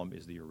column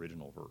is the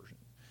original version.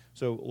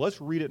 So let's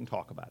read it and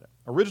talk about it.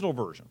 Original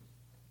version.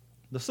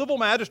 The civil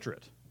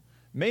magistrate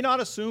may not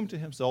assume to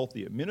himself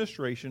the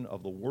administration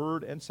of the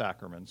word and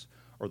sacraments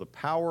or the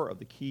power of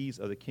the keys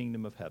of the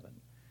kingdom of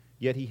heaven.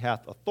 Yet he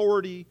hath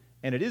authority,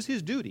 and it is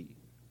his duty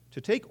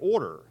to take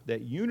order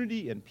that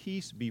unity and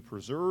peace be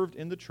preserved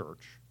in the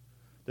church,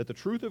 that the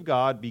truth of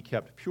God be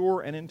kept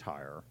pure and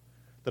entire,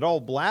 that all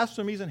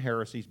blasphemies and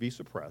heresies be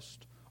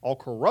suppressed, all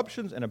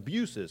corruptions and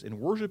abuses in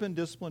worship and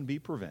discipline be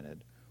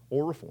prevented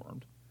or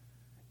reformed,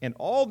 and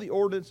all the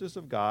ordinances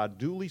of God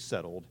duly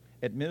settled,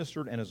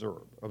 administered, and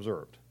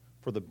observed.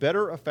 For the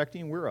better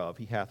effecting whereof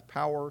he hath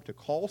power to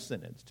call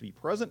synods, to be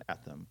present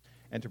at them,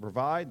 and to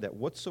provide that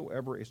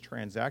whatsoever is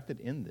transacted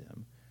in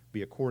them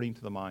be according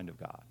to the mind of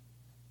God.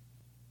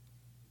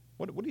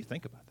 What do you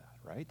think about that,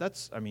 right?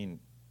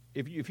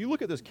 If you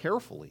look at this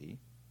carefully,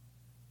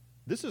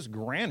 this is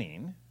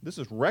recognizing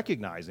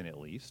at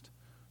least,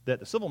 that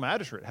the civil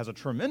magistrate has a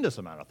tremendous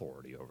amount of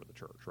authority over the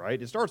church,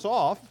 right? It starts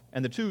off,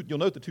 and you'll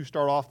note the two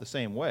start off the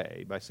same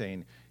way, by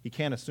saying he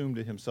can't assume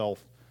to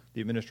himself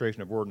the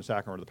administration of word and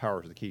sacrament or the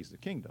powers of the keys of the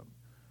kingdom.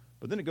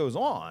 But then it goes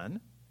on,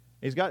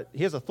 he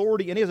has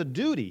authority and he has a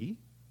duty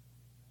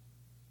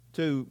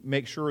to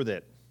make sure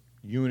that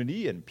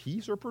unity and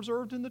peace are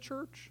preserved in the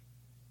church.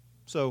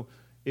 So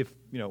if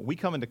we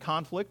come into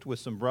conflict with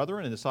some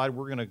brethren and decide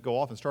we're going to go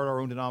off and start our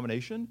own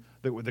denomination,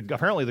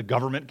 apparently the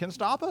government can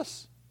stop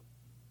us,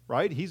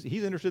 right? He's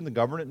interested in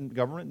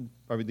the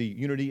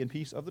unity and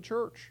peace of the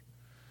church.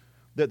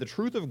 That the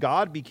truth of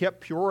God be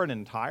kept pure and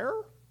entire?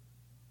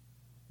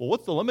 Well,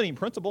 what's the limiting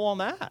principle on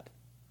that?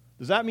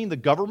 Does that mean the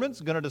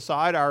government's going to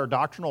decide our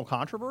doctrinal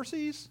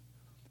controversies?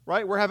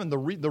 Right? We're having the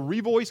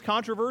revoice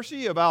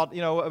controversy about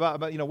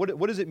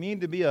what does it mean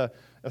to be a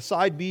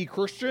side B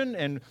Christian,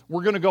 and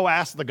we're going to go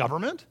ask the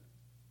government.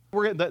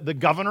 The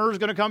governor is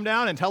going to come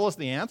down and tell us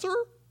the answer.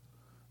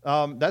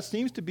 That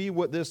seems to be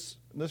what this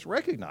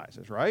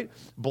recognizes, right?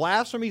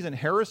 Blasphemies and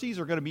heresies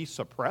are going to be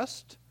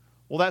suppressed.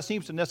 Well, that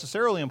seems to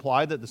necessarily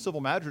imply that the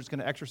civil magistrate is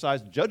going to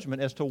exercise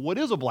judgment as to what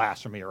is a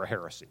blasphemy or a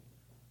heresy.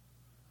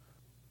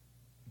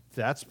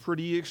 That's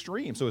pretty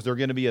extreme. So is there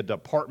going to be a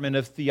department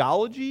of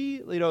theology,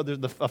 there's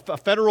a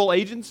federal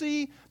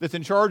agency that's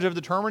in charge of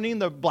determining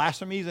the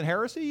blasphemies and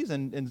heresies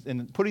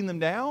and putting them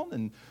down,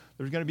 and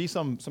there's going to be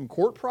some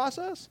court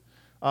process?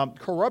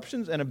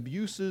 Corruptions and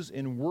abuses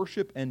in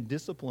worship and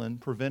discipline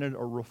prevented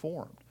or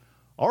reformed.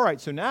 All right,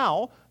 so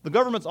now the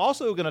government's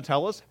also going to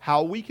tell us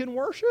how we can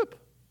worship.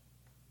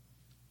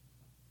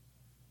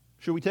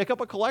 Should we take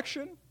up a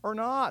collection or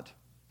not?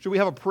 Should we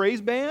have a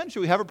praise band? Should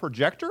we have a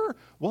projector?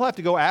 We'll have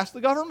to go ask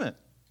the government,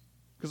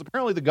 because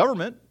apparently the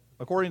government,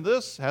 according to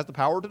this, has the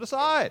power to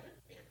decide.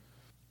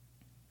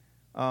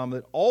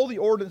 That all the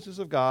ordinances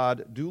of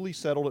God duly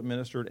settled,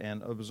 administered,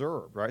 and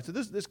observed. Right. So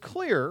this is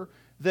clear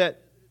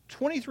that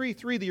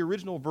 23:3, the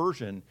original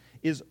version,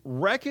 is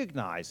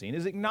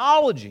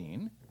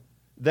acknowledging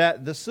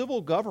that the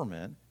civil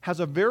government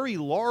has a very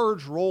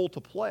large role to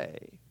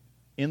play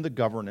in the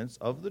governance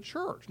of the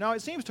church. Now,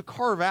 it seems to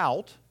carve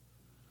out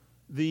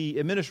the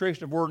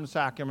administration of word and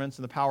sacraments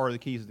and the power of the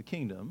keys of the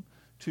kingdom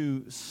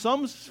to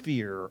some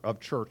sphere of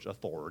church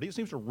authority. It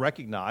seems to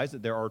recognize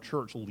that there are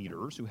church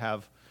leaders who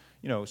have,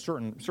 a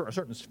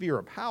certain sphere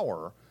of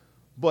power,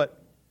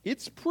 but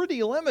it's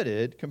pretty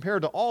limited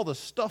compared to all the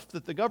stuff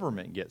that the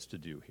government gets to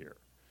do here.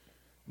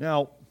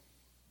 Now,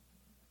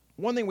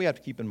 one thing we have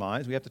to keep in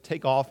mind is we have to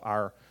take off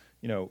our,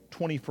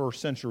 21st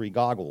century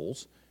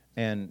goggles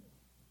and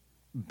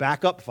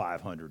back up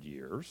 500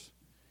 years,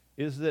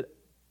 is that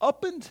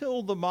up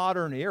until the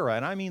modern era,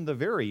 and I mean the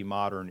very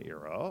modern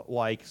era,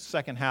 like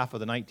second half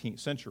of the 19th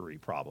century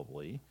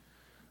probably,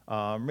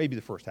 maybe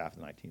the first half of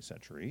the 19th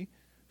century,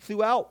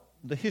 throughout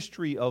the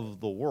history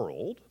of the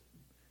world,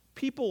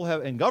 people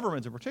have, and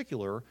governments in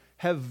particular,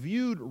 have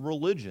viewed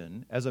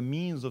religion as a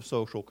means of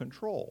social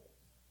control,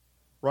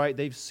 right?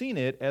 They've seen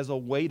it as a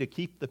way to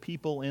keep the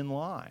people in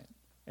line.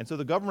 And so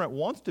the government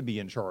wants to be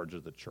in charge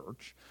of the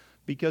church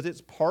because it's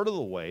part of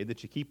the way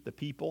that you keep the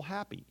people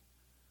happy.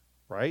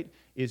 Right?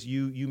 Is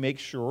you make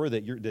sure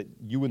that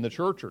you and the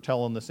church are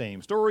telling the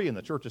same story, and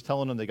the church is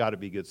telling them they got to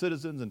be good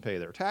citizens and pay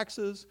their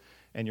taxes,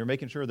 and you're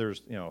making sure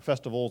there's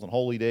festivals and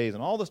holy days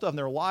and all this stuff, and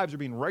their lives are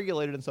being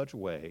regulated in such a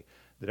way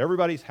that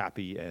everybody's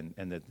happy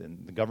and that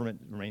the government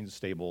remains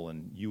stable,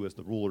 and you as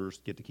the rulers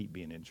get to keep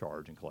being in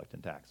charge and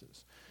collecting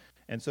taxes.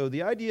 And so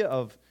the idea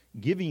of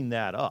giving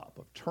that up,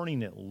 of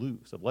turning it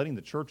loose, of letting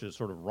the churches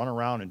sort of run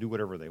around and do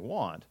whatever they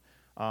want,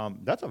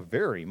 that's a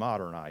very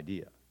modern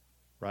idea.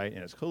 Right?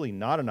 And it's clearly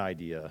not an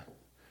idea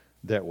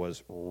that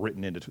was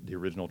written into the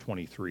original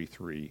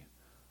 23:3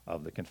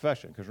 of the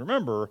confession. Because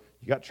remember,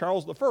 you got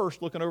Charles I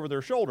looking over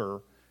their shoulder,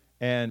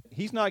 and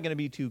he's not going to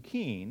be too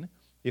keen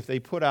if they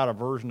put out a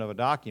version of a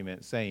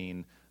document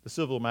saying the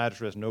civil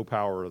magistrate has no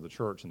power of the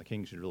church and the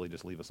king should really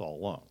just leave us all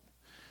alone.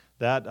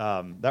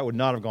 That would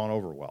not have gone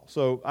over well.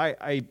 So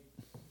I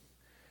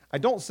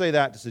don't say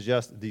that to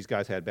suggest that these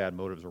guys had bad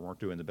motives or weren't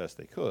doing the best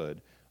they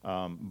could,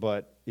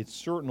 but it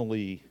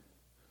certainly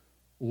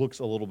looks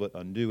a little bit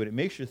undue, and it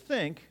makes you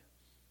think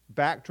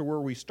back to where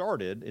we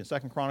started in 2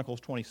 Chronicles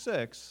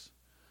 26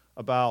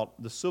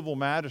 about the civil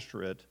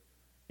magistrate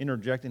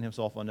interjecting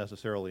himself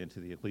unnecessarily into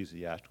the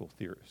ecclesiastical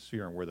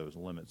sphere and where those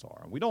limits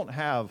are. And we don't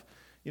have,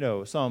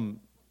 some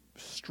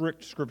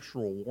strict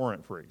scriptural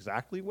warrant for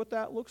exactly what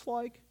that looks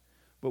like,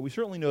 but we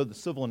certainly know the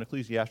civil and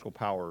ecclesiastical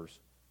powers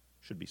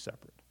should be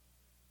separate.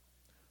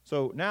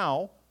 So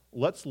now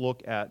let's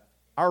look at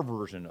our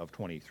version of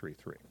 23:3.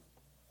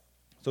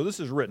 So this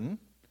is written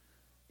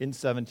in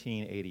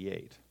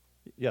 1788.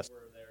 Yes? Were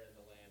there in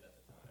the land at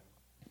the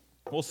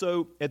time. Well,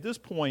 so at this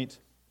point,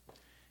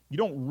 you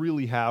don't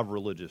really have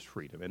religious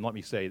freedom. And let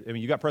me say,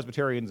 you got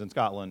Presbyterians in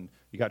Scotland,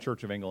 you got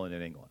Church of England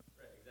in England.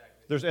 Right,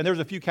 exactly. There's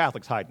a few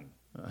Catholics hiding.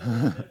 So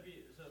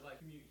like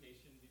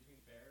communication between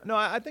pairs? No,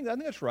 I think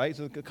that's right.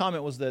 So the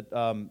comment was that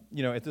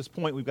at this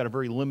point we've got a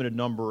very limited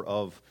number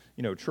of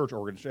church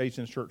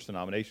organizations, church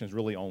denominations,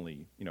 really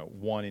only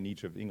one in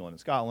each of England and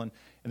Scotland,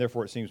 and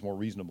therefore it seems more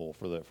reasonable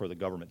for the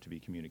government to be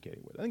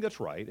communicating with. I think that's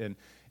right,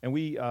 and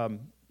we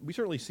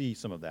certainly see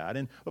some of that.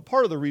 But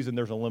part of the reason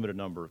there's a limited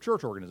number of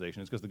church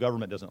organizations is because the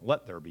government doesn't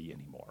let there be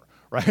anymore,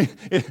 right?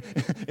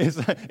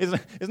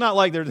 It's not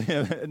like there's it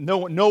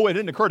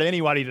didn't occur to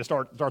anybody to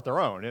start their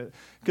own.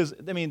 Because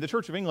the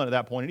Church of England at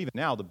that point, and even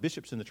now, the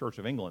bishops in the Church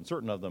of England,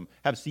 certain of them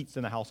have seats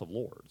in the House of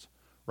Lords,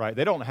 right?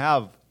 They don't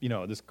have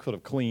this sort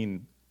of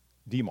clean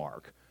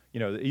demarc.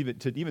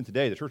 Even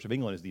today, the Church of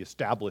England is the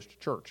established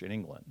church in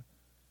England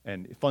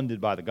and funded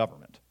by the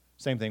government.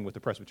 Same thing with the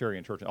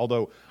Presbyterian Church.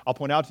 Although I'll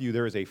point out to you,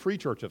 there is a Free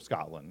Church of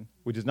Scotland,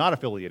 which is not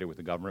affiliated with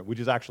the government, which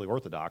is actually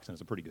Orthodox and is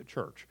a pretty good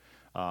church.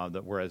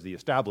 Whereas the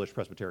established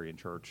Presbyterian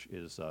Church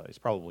is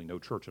probably no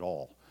church at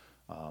all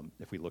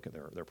if we look at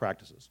their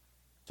practices.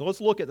 So let's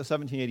look at the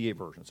 1788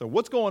 version. So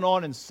what's going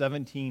on in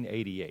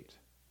 1788?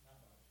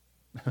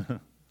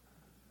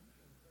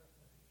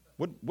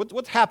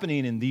 What's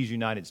happening in these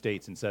United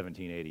States in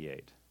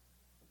 1788?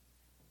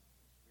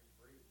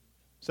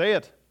 Say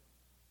it.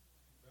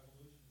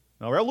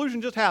 No,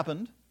 revolution just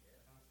happened.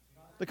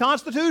 The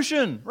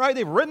Constitution, right?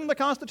 They've written the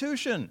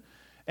Constitution.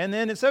 And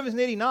then in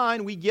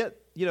 1789, we get,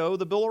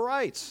 the Bill of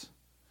Rights.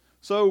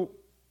 So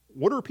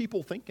what are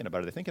people thinking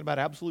about? Are they thinking about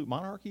absolute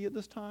monarchy at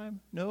this time?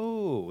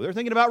 No. They're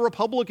thinking about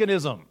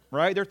republicanism,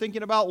 right? They're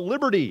thinking about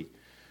liberty.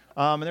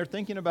 And they're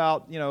thinking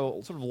about,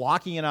 sort of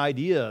Lockean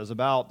ideas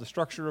about the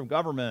structure of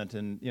government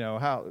and,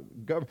 how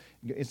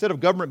instead of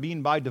government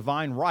being by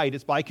divine right,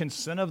 it's by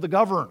consent of the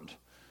governed.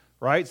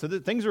 Right? So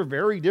things are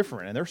very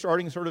different, and they're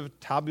starting sort of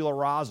tabula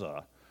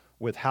rasa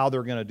with how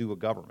they're going to do a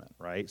government,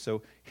 right?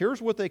 So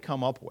here's what they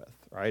come up with,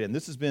 right? And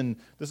this has been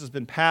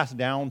passed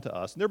down to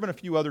us. And there have been a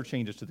few other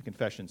changes to the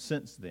confession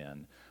since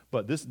then,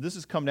 but this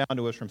has come down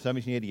to us from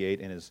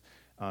 1788 and is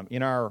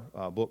in our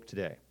book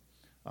today.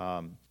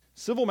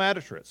 Civil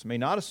magistrates may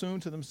not assume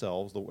to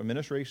themselves the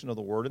administration of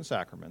the word and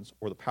sacraments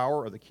or the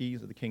power of the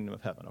keys of the kingdom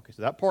of heaven. Okay,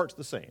 so that part's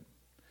the same.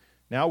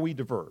 Now we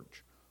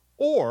diverge.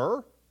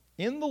 Or,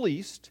 in the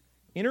least,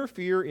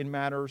 interfere in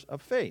matters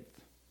of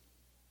faith.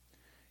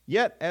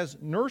 Yet, as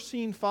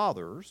nursing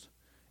fathers,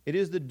 it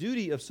is the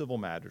duty of civil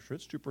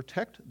magistrates to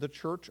protect the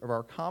church of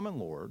our common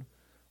Lord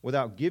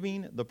without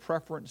giving the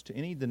preference to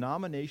any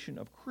denomination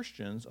of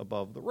Christians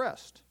above the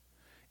rest,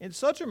 in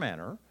such a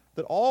manner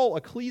that all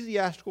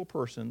ecclesiastical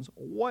persons,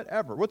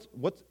 whatever,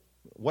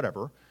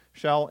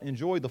 shall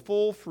enjoy the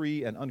full,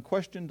 free, and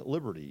unquestioned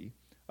liberty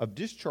of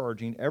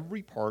discharging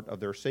every part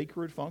of their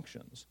sacred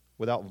functions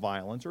without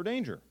violence or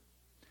danger.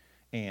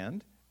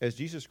 And, as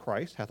Jesus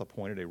Christ hath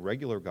appointed a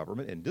regular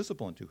government and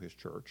discipline to his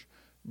church,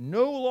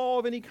 no law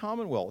of any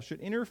commonwealth should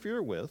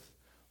interfere with,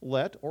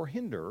 let, or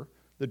hinder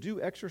the due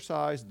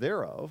exercise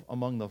thereof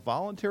among the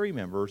voluntary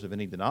members of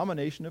any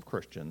denomination of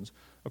Christians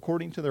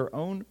according to their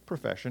own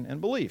profession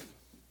and belief.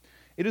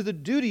 It is the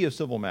duty of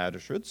civil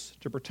magistrates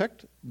to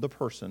protect the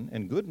person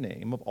and good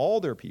name of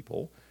all their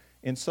people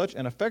in such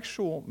an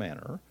effectual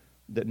manner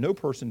that no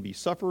person be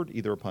suffered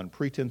either upon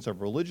pretense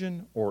of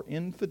religion or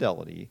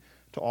infidelity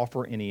to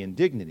offer any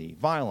indignity,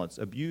 violence,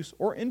 abuse,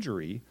 or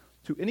injury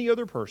to any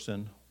other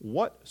person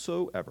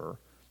whatsoever,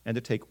 and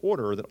to take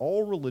order that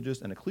all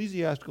religious and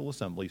ecclesiastical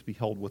assemblies be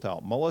held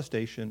without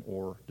molestation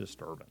or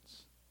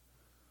disturbance.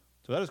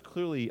 So that is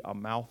clearly a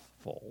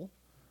mouthful.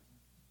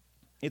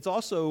 It's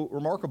also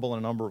remarkable in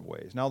a number of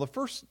ways. Now, the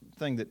first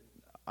thing that,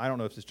 I don't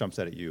know if this jumps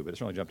out at you, but it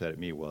certainly jumped out at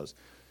me, was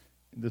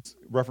this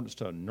reference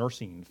to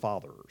nursing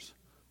fathers.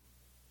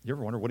 You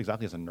ever wonder what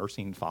exactly is a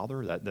nursing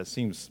father? That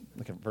seems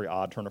like a very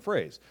odd turn of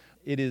phrase.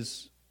 It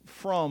is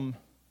from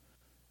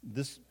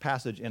this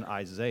passage in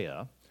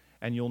Isaiah,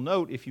 and you'll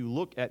note if you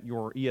look at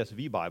your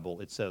ESV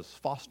Bible, it says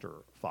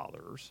foster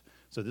fathers.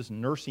 So this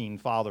nursing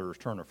fathers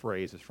turn of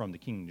phrase is from the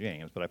King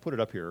James, but I put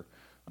it up here.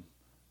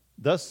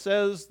 Thus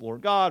says the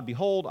Lord God,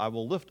 behold, I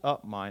will lift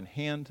up mine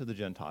hand to the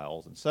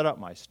Gentiles, and set up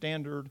my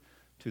standard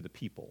to the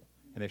people.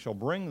 And they shall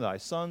bring thy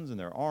sons in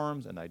their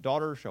arms, and thy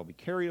daughters shall be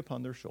carried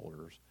upon their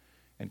shoulders.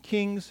 And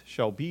kings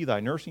shall be thy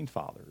nursing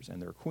fathers,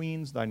 and their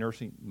queens thy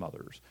nursing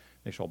mothers.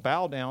 They shall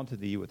bow down to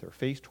thee with their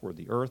face toward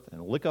the earth,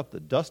 and lick up the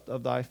dust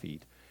of thy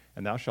feet.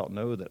 And thou shalt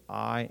know that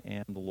I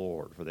am the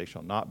Lord, for they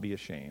shall not be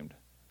ashamed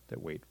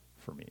that wait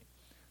for me.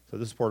 So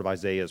this is part of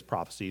Isaiah's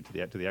prophecy to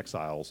the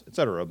exiles,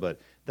 etc.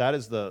 But that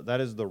is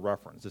the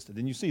reference.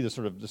 Then you see this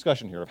sort of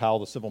discussion here of how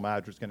the civil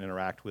magistrates can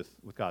interact with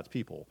God's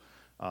people.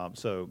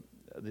 So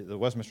the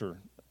Westminster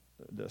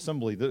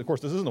Assembly, of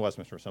course, this isn't the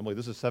Westminster Assembly.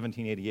 This is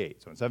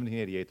 1788. So in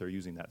 1788, they're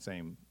using that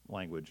same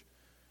language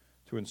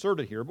to insert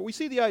it here. But we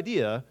see the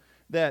idea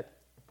that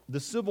the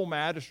civil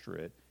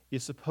magistrate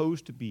is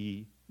supposed to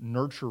be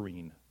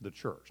nurturing the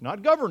church,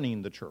 not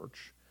governing the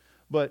church.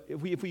 But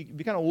if we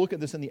kind of look at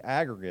this in the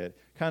aggregate,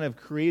 kind of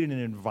creating an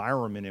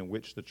environment in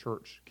which the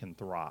church can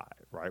thrive,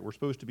 right? We're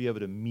supposed to be able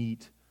to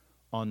meet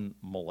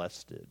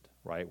unmolested,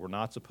 right? We're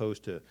not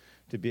supposed to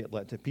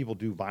let people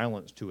do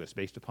violence to us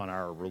based upon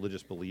our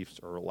religious beliefs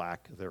or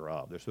lack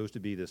thereof. There's supposed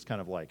to be this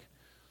kind of like,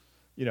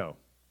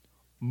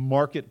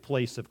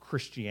 marketplace of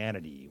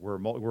Christianity where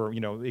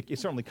it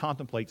certainly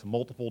contemplates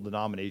multiple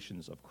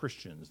denominations of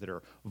Christians that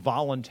are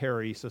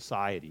voluntary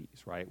societies,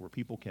 right, where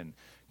people can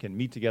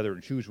meet together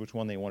and choose which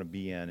one they want to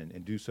be in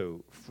and do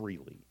so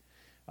freely.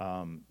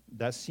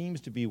 That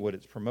seems to be what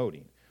it's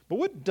promoting. But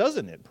what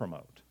doesn't it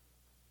promote?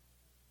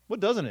 What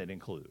doesn't it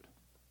include?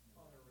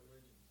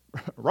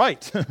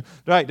 Right.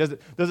 Right. Does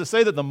it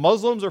say that the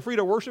Muslims are free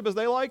to worship as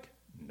they like?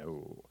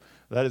 No.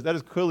 That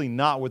is clearly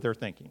not what they're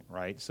thinking,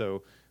 right?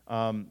 So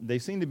they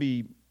seem to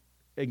be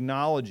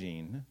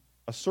acknowledging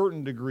a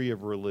certain degree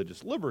of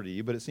religious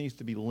liberty, but it seems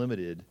to be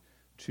limited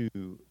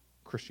to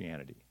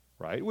Christianity,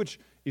 right? Which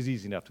is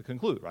easy enough to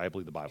conclude, right? I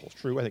believe the Bible is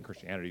true. I think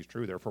Christianity is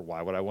true. Therefore,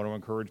 why would I want to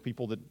encourage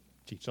people that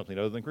teach something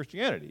other than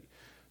Christianity?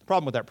 The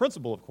problem with that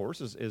principle, of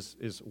course,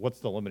 is what's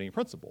the limiting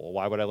principle?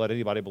 Why would I let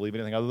anybody believe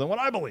anything other than what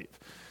I believe?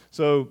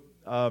 So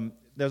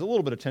there's a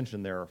little bit of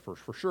tension there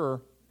for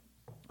sure.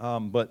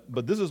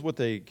 But this is what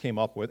they came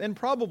up with, and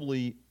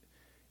probably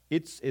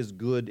it's as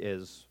good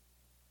as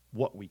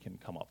what we can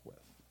come up with.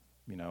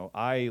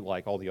 I,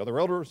 like all the other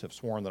elders, have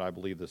sworn that I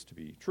believe this to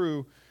be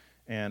true,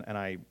 and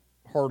I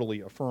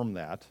heartily affirm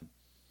that.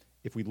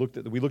 If we looked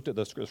at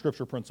the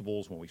scripture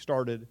principles when we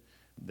started,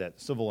 that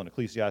civil and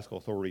ecclesiastical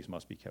authorities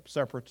must be kept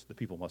separate, the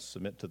people must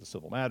submit to the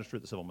civil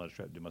magistrate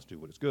must do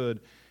what is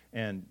good,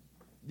 and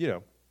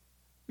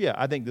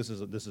I think this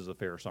is a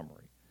fair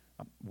summary.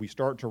 We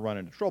start to run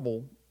into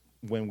trouble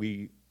when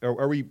we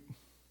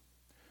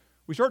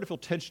start to feel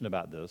tension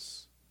about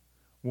this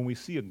when we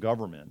see a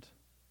government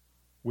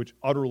which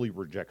utterly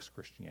rejects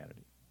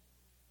Christianity,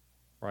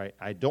 right?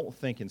 I don't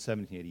think in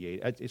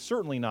 1788, it's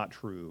certainly not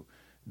true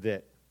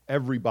that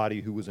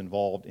everybody who was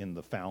involved in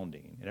the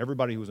founding and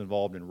everybody who was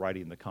involved in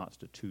writing the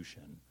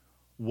Constitution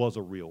was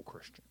a real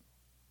Christian.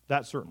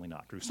 That's certainly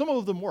not true. Some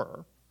of them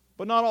were,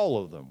 but not all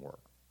of them were.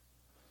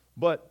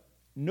 But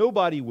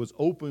nobody was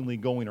openly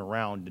going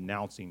around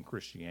denouncing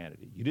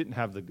Christianity. You didn't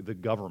have the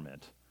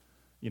government,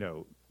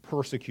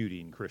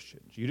 persecuting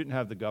Christians. You didn't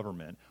have the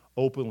government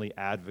openly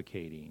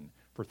advocating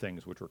for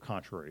things which were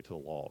contrary to the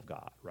law of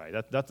God, right?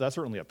 That's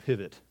certainly a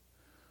pivot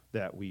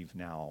that we've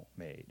now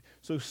made.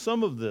 So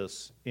some of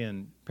this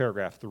in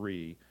paragraph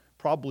 3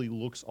 probably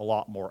looks a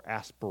lot more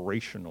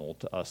aspirational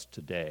to us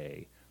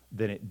today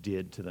than it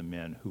did to the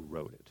men who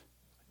wrote it.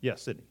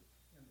 Yes, Sydney?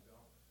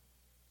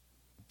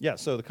 Yeah,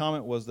 so the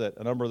comment was that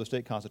a number of the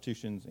state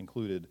constitutions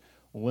included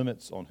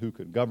limits on who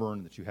could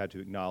govern, that you had to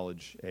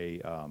acknowledge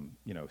a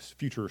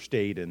future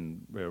state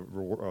and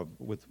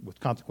with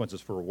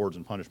consequences for rewards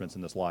and punishments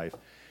in this life.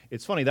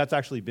 It's funny, that's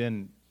actually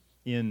been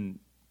in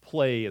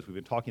play as we've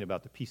been talking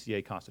about the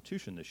PCA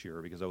Constitution this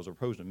year, because there was a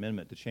proposed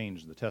amendment to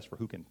change the test for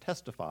who can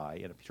testify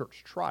in a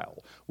church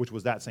trial, which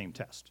was that same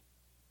test.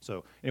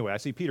 So anyway, I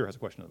see Peter has a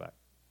question in the back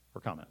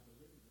or comment.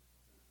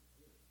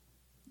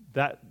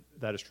 That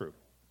is true.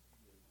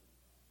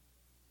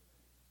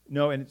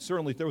 No, and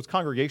certainly there was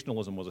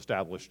congregationalism was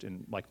established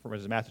in, like, for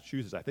instance,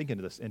 Massachusetts, I think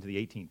into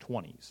the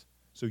 1820s.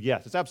 So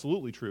yes, it's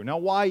absolutely true. Now,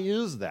 why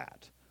is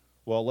that?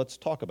 Well, let's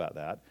talk about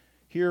that.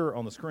 Here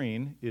on the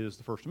screen is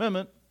the First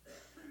Amendment,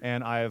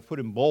 and I have put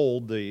in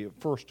bold the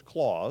first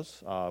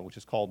clause, which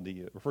is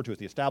referred to as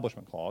the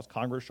Establishment Clause.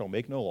 Congress shall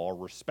make no law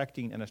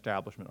respecting an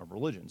establishment of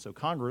religion. So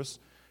Congress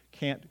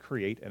can't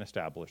create an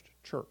established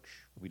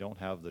church. We don't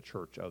have the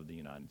Church of the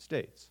United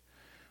States.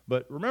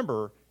 But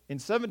remember, in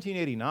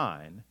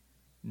 1789,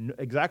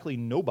 exactly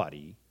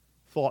nobody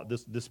thought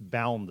this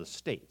bound the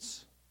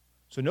states.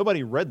 So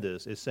nobody read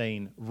this as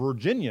saying,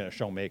 Virginia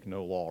shall make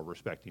no law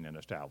respecting an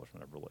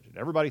establishment of religion.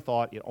 Everybody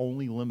thought it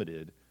only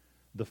limited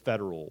the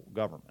federal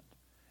government.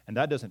 And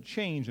that doesn't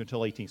change until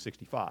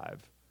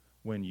 1865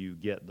 when you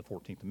get the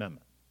 14th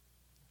Amendment,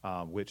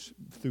 which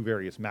through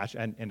various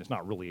and it's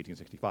not really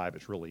 1865,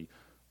 it's really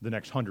the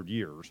next 100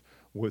 years,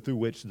 through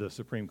which the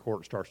Supreme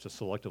Court starts to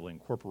selectively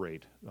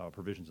incorporate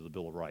provisions of the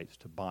Bill of Rights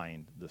to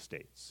bind the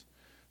states.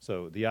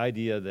 So the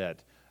idea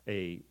that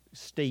a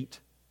state,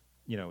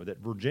 that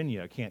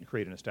Virginia can't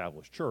create an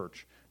established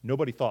church,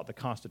 nobody thought the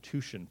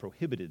Constitution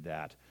prohibited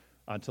that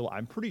until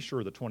I'm pretty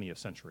sure the 20th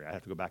century. I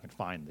have to go back and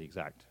find the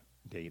exact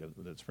date of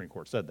the Supreme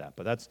Court said that,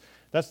 but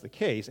that's the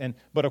case.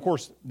 But of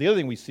course, the other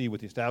thing we see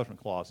with the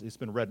Establishment Clause, it's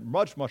been read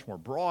much, much more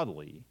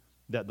broadly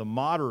that the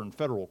modern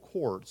federal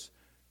courts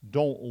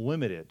don't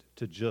limit it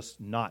to just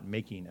not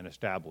making an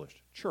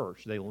established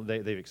church.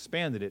 They've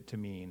expanded it to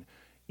mean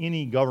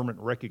any government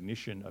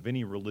recognition of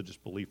any religious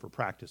belief or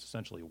practice,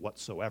 essentially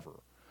whatsoever.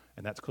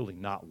 And that's clearly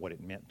not what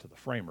it meant to the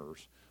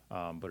framers,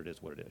 but it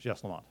is what it is.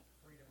 Yes, Lamont?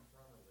 Freedom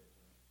from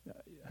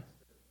religion.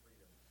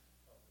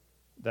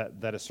 Freedom.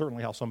 That is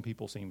certainly how some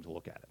people seem to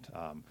look at it.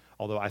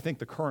 Although I think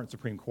the current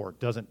Supreme Court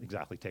doesn't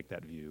exactly take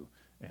that view,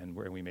 and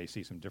we may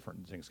see some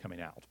different things coming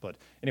out. But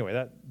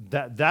anyway,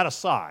 that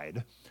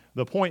aside,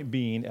 the point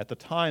being, at the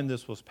time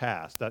this was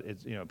passed, that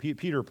it's,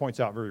 Peter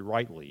points out very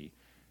rightly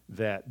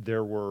that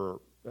there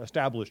were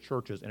established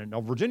churches, and now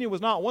Virginia was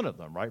not one of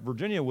them, right?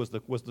 Virginia was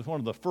one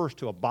of the first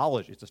to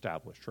abolish its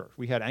established church.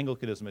 We had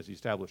Anglicanism as the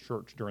established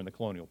church during the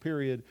colonial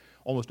period.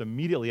 Almost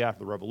immediately after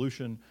the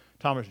Revolution,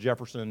 Thomas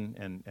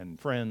Jefferson and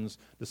friends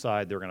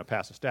decide they're going to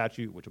pass a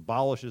statute which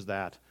abolishes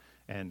that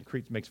and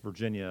makes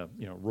Virginia,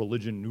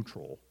 religion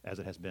neutral, as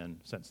it has been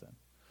since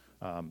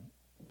then.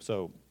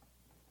 So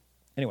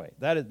anyway,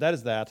 that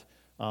is that.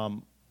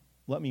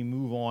 Let me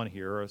move on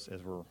here as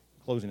we're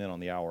closing in on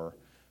the hour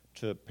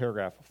to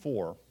paragraph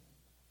 4.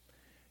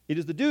 It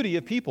is the duty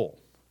of people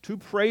to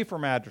pray for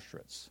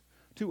magistrates,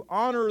 to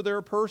honor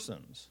their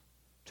persons,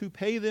 to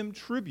pay them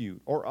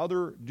tribute or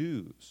other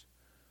dues,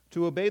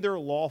 to obey their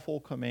lawful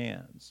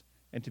commands,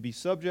 and to be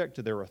subject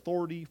to their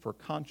authority for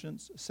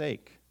conscience'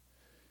 sake.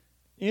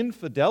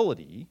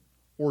 Infidelity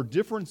or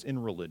difference in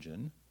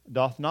religion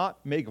doth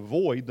not make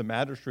void the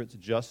magistrate's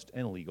just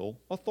and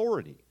legal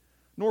authority,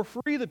 nor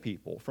free the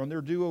people from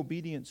their due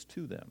obedience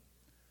to them,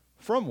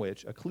 from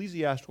which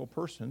ecclesiastical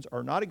persons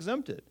are not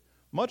exempted,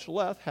 much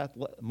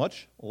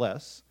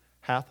less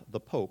hath the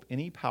Pope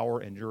any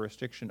power and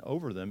jurisdiction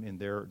over them in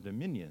their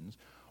dominions,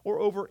 or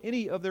over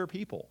any of their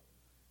people,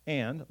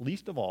 and,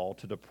 least of all,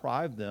 to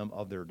deprive them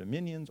of their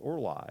dominions or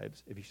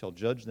lives, if he shall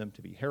judge them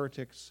to be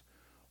heretics,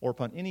 or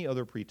upon any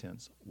other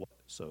pretense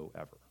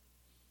whatsoever.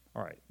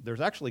 All right,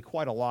 there's actually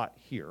quite a lot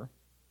here.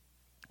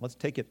 Let's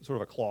take it sort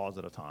of a clause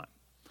at a time.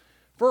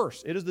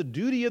 First, it is the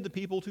duty of the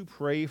people to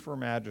pray for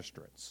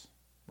magistrates,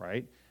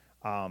 right?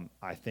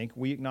 I think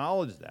we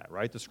acknowledge that,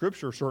 right? The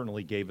Scripture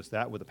certainly gave us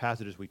that with the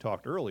passages we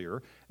talked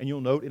earlier, and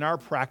you'll note in our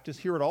practice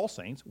here at All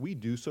Saints, we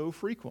do so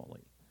frequently.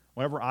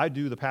 Whenever I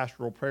do the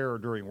pastoral prayer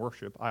during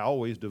worship, I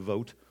always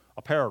devote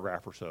a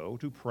paragraph or so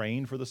to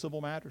praying for the civil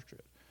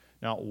magistrate.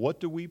 Now, what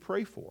do we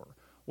pray for?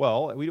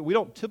 Well, we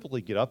don't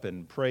typically get up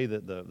and pray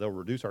that they'll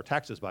reduce our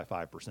taxes by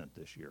 5%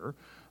 this year,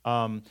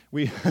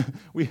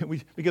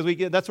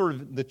 because that's sort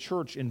of the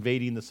church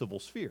invading the civil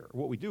sphere.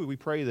 What we do, we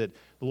pray that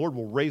the Lord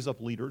will raise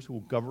up leaders who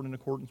will govern in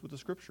accordance with the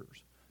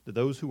Scriptures, that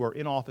those who are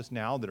in office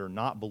now that are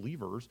not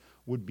believers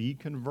would be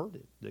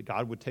converted, that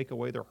God would take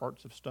away their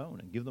hearts of stone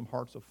and give them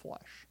hearts of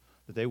flesh,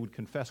 that they would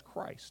confess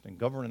Christ and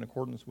govern in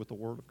accordance with the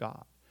Word of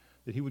God,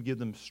 that He would give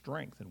them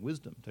strength and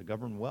wisdom to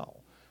govern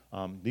well.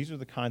 These are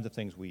the kinds of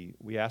things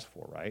we ask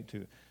for, right?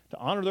 To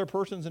honor their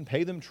persons and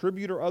pay them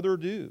tribute or other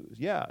dues.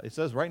 Yeah, it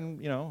says right in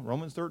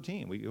Romans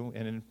 13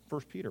 and in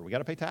 1 Peter, we got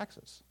to pay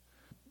taxes.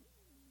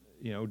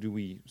 Do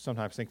we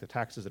sometimes think the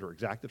taxes that are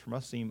exacted from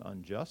us seem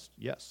unjust?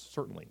 Yes,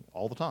 certainly,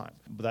 all the time.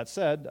 But that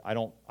said, I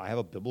have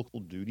a biblical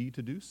duty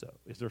to do so.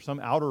 Is there some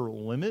outer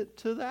limit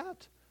to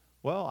that?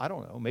 Well, I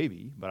don't know,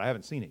 maybe, but I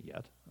haven't seen it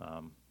yet.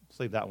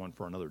 Save that one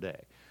for another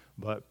day.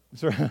 But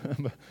for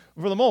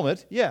the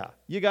moment, yeah,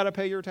 you got to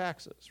pay your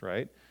taxes,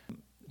 right?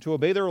 To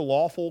obey their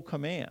lawful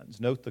commands.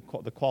 Note the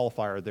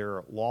qualifier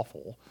there,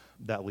 lawful.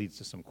 That leads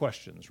to some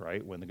questions,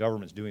 right? When the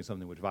government's doing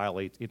something which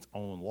violates its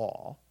own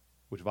law,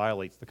 which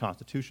violates the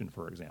Constitution,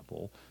 for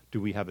example,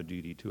 do we have a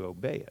duty to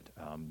obey it?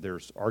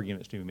 There's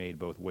arguments to be made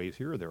both ways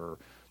here. There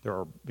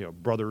are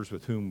brothers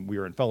with whom we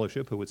are in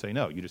fellowship who would say,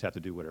 no, you just have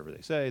to do whatever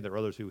they say. There are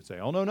others who would say,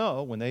 oh,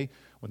 no, when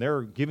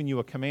they're giving you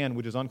a command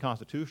which is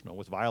unconstitutional,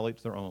 which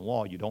violates their own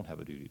law, you don't have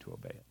a duty to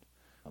obey it.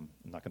 I'm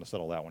not going to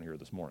settle that one here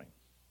this morning.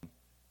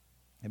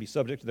 And be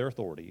subject to their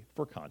authority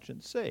for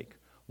conscience sake.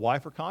 Why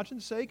for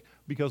conscience sake?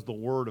 Because the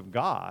Word of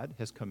God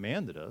has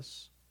commanded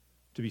us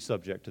to be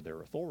subject to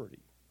their authority.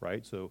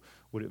 Right? So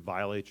would it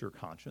violate your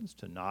conscience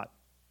to not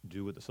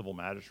do what the civil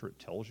magistrate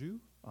tells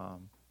you?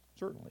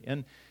 Certainly.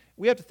 And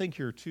we have to think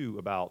here, too,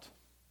 about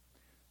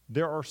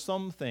there are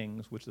some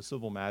things which the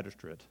civil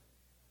magistrate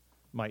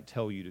might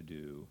tell you to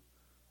do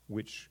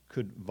which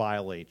could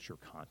violate your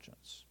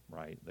conscience,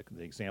 right?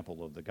 The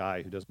example of the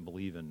guy who doesn't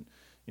believe in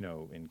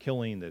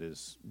killing, that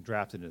is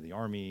drafted into the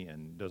army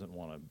and doesn't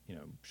want to,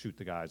 shoot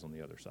the guys on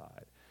the other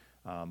side.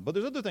 But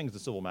there's other things the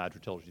civil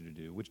magistrate tells you to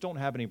do which don't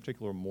have any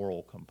particular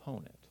moral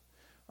component.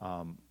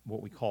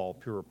 What we call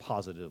pure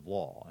positive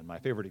law. And my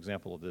favorite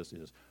example of this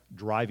is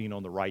driving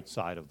on the right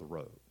side of the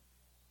road.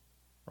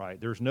 right?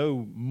 There's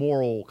no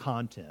moral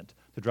content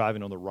to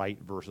driving on the right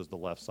versus the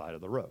left side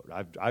of the road.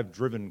 I've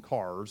driven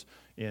cars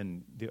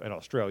in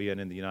Australia and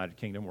in the United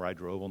Kingdom where I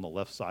drove on the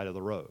left side of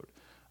the road.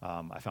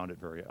 I found it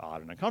very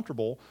odd and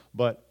uncomfortable,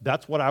 but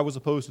that's what I was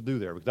supposed to do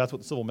there, because that's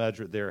what the civil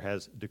magistrate there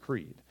has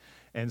decreed.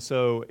 And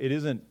so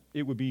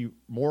it would be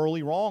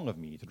morally wrong of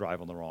me to drive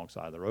on the wrong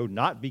side of the road,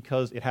 not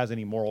because it has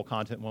any moral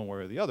content one way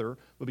or the other,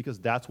 but because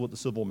that's what the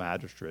civil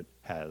magistrate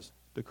has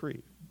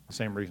decreed. The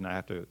same reason I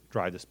have to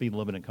drive the speed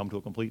limit and come to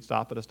a complete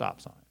stop at a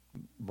stop sign.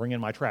 Bring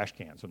in my trash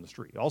cans from the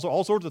street. Also,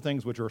 all sorts of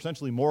things which are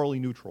essentially morally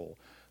neutral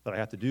that I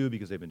have to do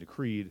because they've been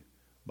decreed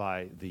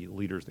by the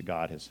leaders that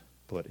God has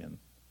put in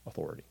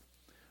authority.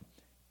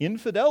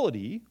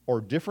 Infidelity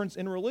or difference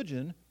in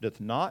religion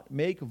doth not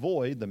make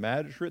void the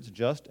magistrate's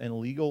just and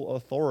legal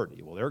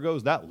authority. Well, there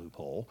goes that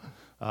loophole.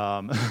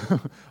 I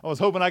was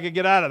hoping I could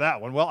get out of that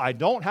one. Well, I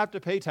don't have to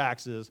pay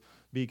taxes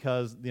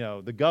because,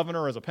 the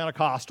governor is a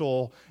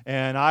Pentecostal,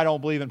 and I don't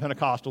believe in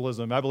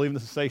Pentecostalism. I believe in the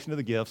cessation of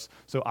the gifts,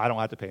 so I don't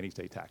have to pay any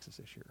state taxes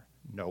this year.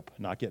 Nope,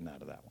 not getting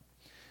out of that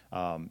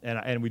one.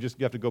 And we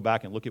just have to go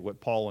back and look at what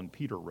Paul and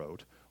Peter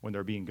wrote when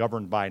they're being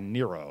governed by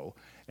Nero,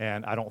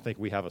 and I don't think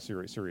we have a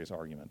serious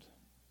argument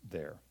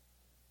there.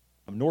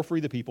 Nor free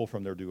the people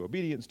from their due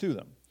obedience to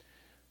them.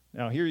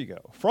 Now here you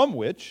go. From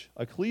which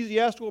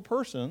ecclesiastical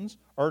persons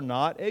are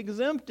not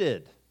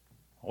exempted.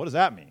 What does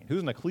that mean?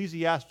 Who's an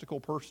ecclesiastical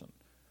person?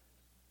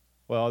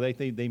 Well,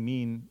 they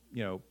mean,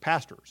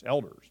 pastors,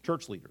 elders,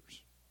 church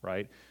leaders,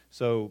 right?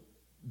 So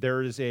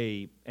there is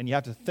and you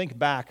have to think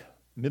back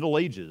Middle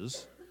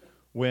Ages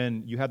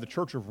when you have the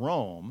Church of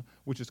Rome,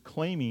 which is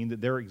claiming that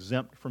they're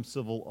exempt from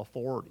civil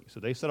authority. So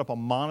they set up a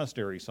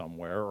monastery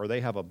somewhere, or they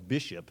have a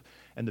bishop,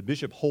 and the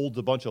bishop holds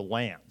a bunch of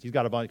lands. He's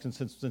got a bunch,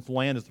 since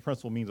land is the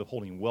principal means of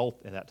holding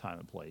wealth at that time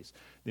and place.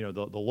 The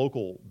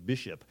local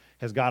bishop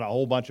has got a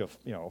whole bunch of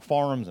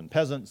farms and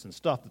peasants and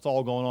stuff that's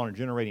all going on and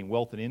generating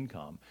wealth and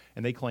income,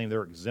 and they claim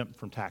they're exempt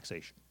from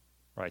taxation.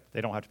 Right? They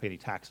don't have to pay any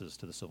taxes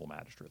to the civil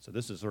magistrate. So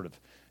this is sort of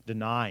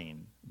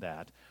denying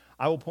that.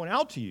 I will point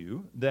out to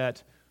you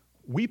that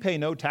we pay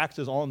no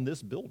taxes on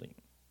this building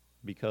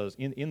because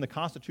in the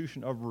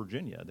Constitution of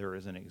Virginia, there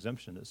is an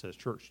exemption that says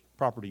church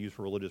property used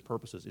for religious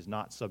purposes is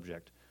not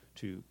subject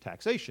to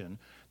taxation.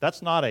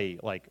 That's not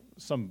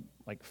some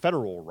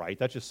federal right.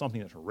 That's just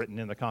something that's written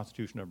in the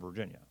Constitution of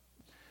Virginia.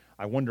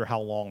 I wonder how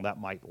long that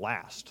might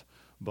last,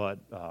 but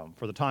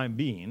for the time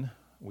being,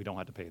 we don't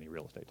have to pay any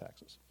real estate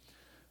taxes.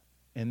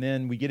 And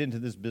then we get into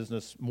this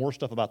business, more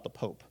stuff about the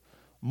Pope.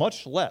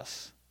 Much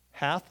less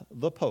hath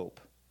the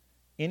Pope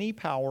any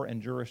power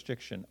and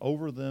jurisdiction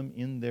over them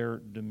in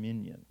their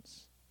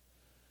dominions,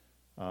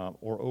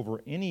 or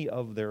over any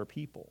of their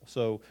people.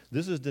 So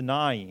this is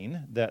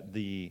denying that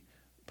the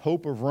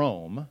Pope of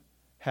Rome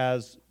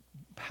has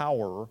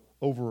power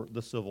over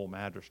the civil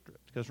magistrate.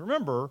 Because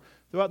remember,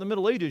 throughout the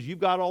Middle Ages, you've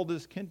got all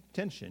this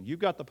tension. You've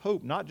got the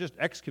Pope not just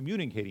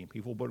excommunicating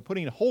people, but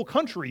putting whole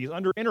countries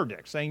under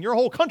interdict, saying your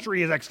whole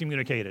country is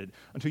excommunicated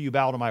until you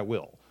bow to my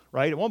will.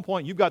 Right? At one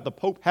point, you've got the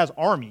Pope has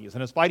armies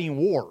and is fighting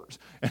wars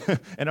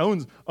and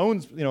owns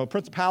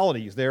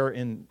principalities there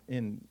in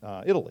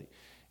Italy.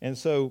 And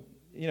so,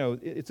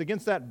 it's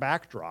against that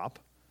backdrop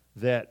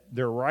that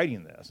they're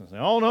writing this and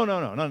saying, oh, no,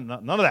 none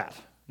of that.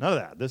 None of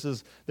that. This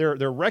is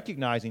they're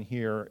recognizing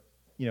here,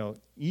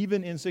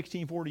 even in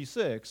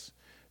 1646,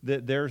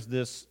 that there's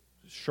this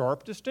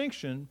sharp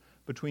distinction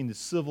between the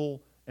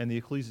civil and the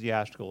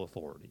ecclesiastical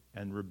authority,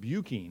 and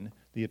rebuking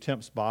the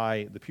attempts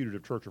by the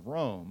putative Church of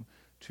Rome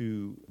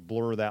to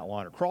blur that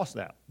line or cross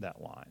that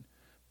line.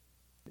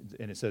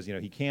 And it says,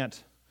 he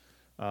can't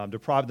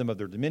deprive them of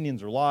their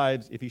dominions or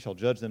lives if he shall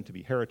judge them to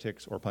be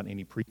heretics or upon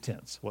any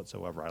pretense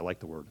whatsoever. I like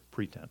the word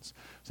pretense,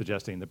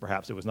 suggesting that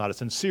perhaps it was not a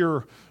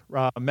sincere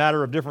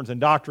matter of difference in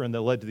doctrine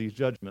that led to these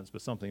judgments,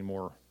 but something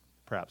more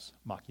perhaps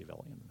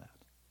Machiavellian than that.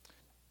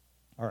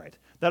 All right.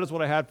 That is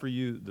what I had for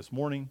you this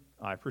morning.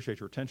 I appreciate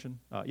your attention.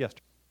 Yes?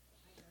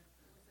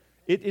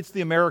 It's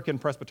the American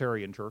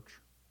Presbyterian Church.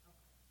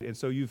 And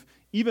so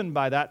even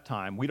by that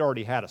time, we'd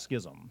already had a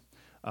schism.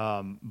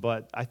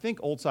 But I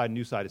think Old Side and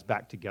New Side is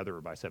back together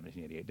by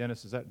 1788.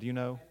 Dennis, do you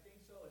know? I think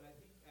so, and I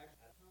think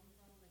actually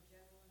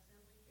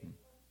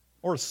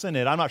Or a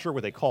synod. I'm not sure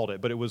what they called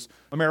it, but it was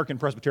American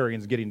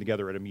Presbyterians getting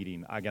together at a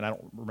meeting. Again, I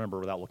don't remember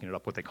without looking it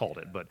up what they called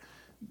it. But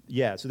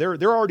yeah, so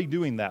they're already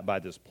doing that by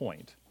this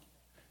point.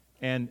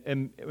 And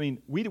I mean,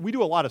 we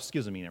do a lot of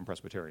schisming in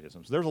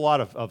Presbyterianism. So there's a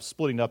lot of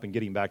splitting up and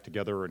getting back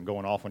together and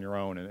going off on your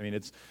own. And I mean,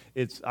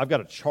 it's I've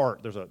got a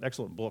chart. There's an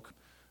excellent book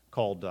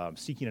called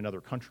Seeking Another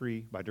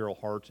Country by Daryl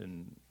Hart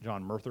and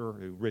John Merther,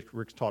 who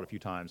Rick's taught a few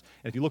times.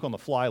 And if you look on the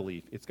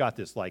flyleaf, it's got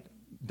this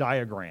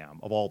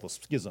diagram of all the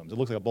schisms. It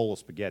looks like a bowl of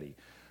spaghetti.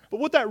 But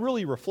what that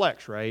really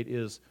reflects, right,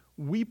 is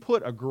we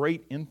put a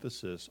great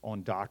emphasis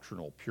on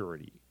doctrinal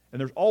purity. And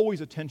there's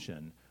always a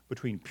tension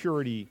between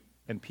purity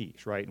and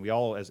peace, right? And we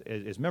all,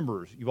 as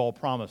members, you've all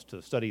promised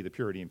to study the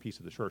purity and peace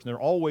of the church. And they're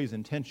always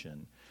in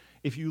tension.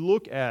 If you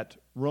look at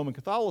Roman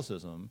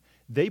Catholicism,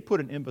 they put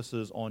an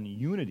emphasis on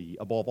unity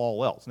above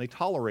all else. And they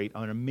tolerate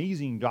an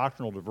amazing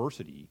doctrinal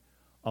diversity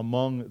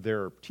among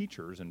their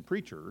teachers and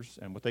preachers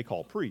and what they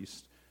call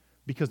priests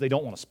because they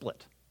don't want to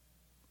split.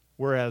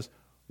 Whereas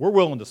we're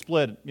willing to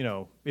split,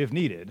 if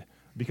needed,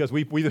 because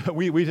we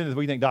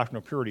think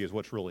doctrinal purity is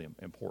what's really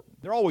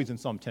important. They're always in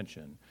some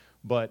tension,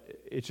 but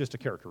it's just a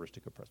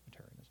characteristic of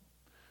Presbyterianism.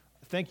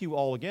 Thank you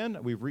all again.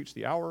 We've reached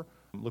the hour.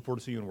 Look forward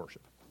to seeing you in worship.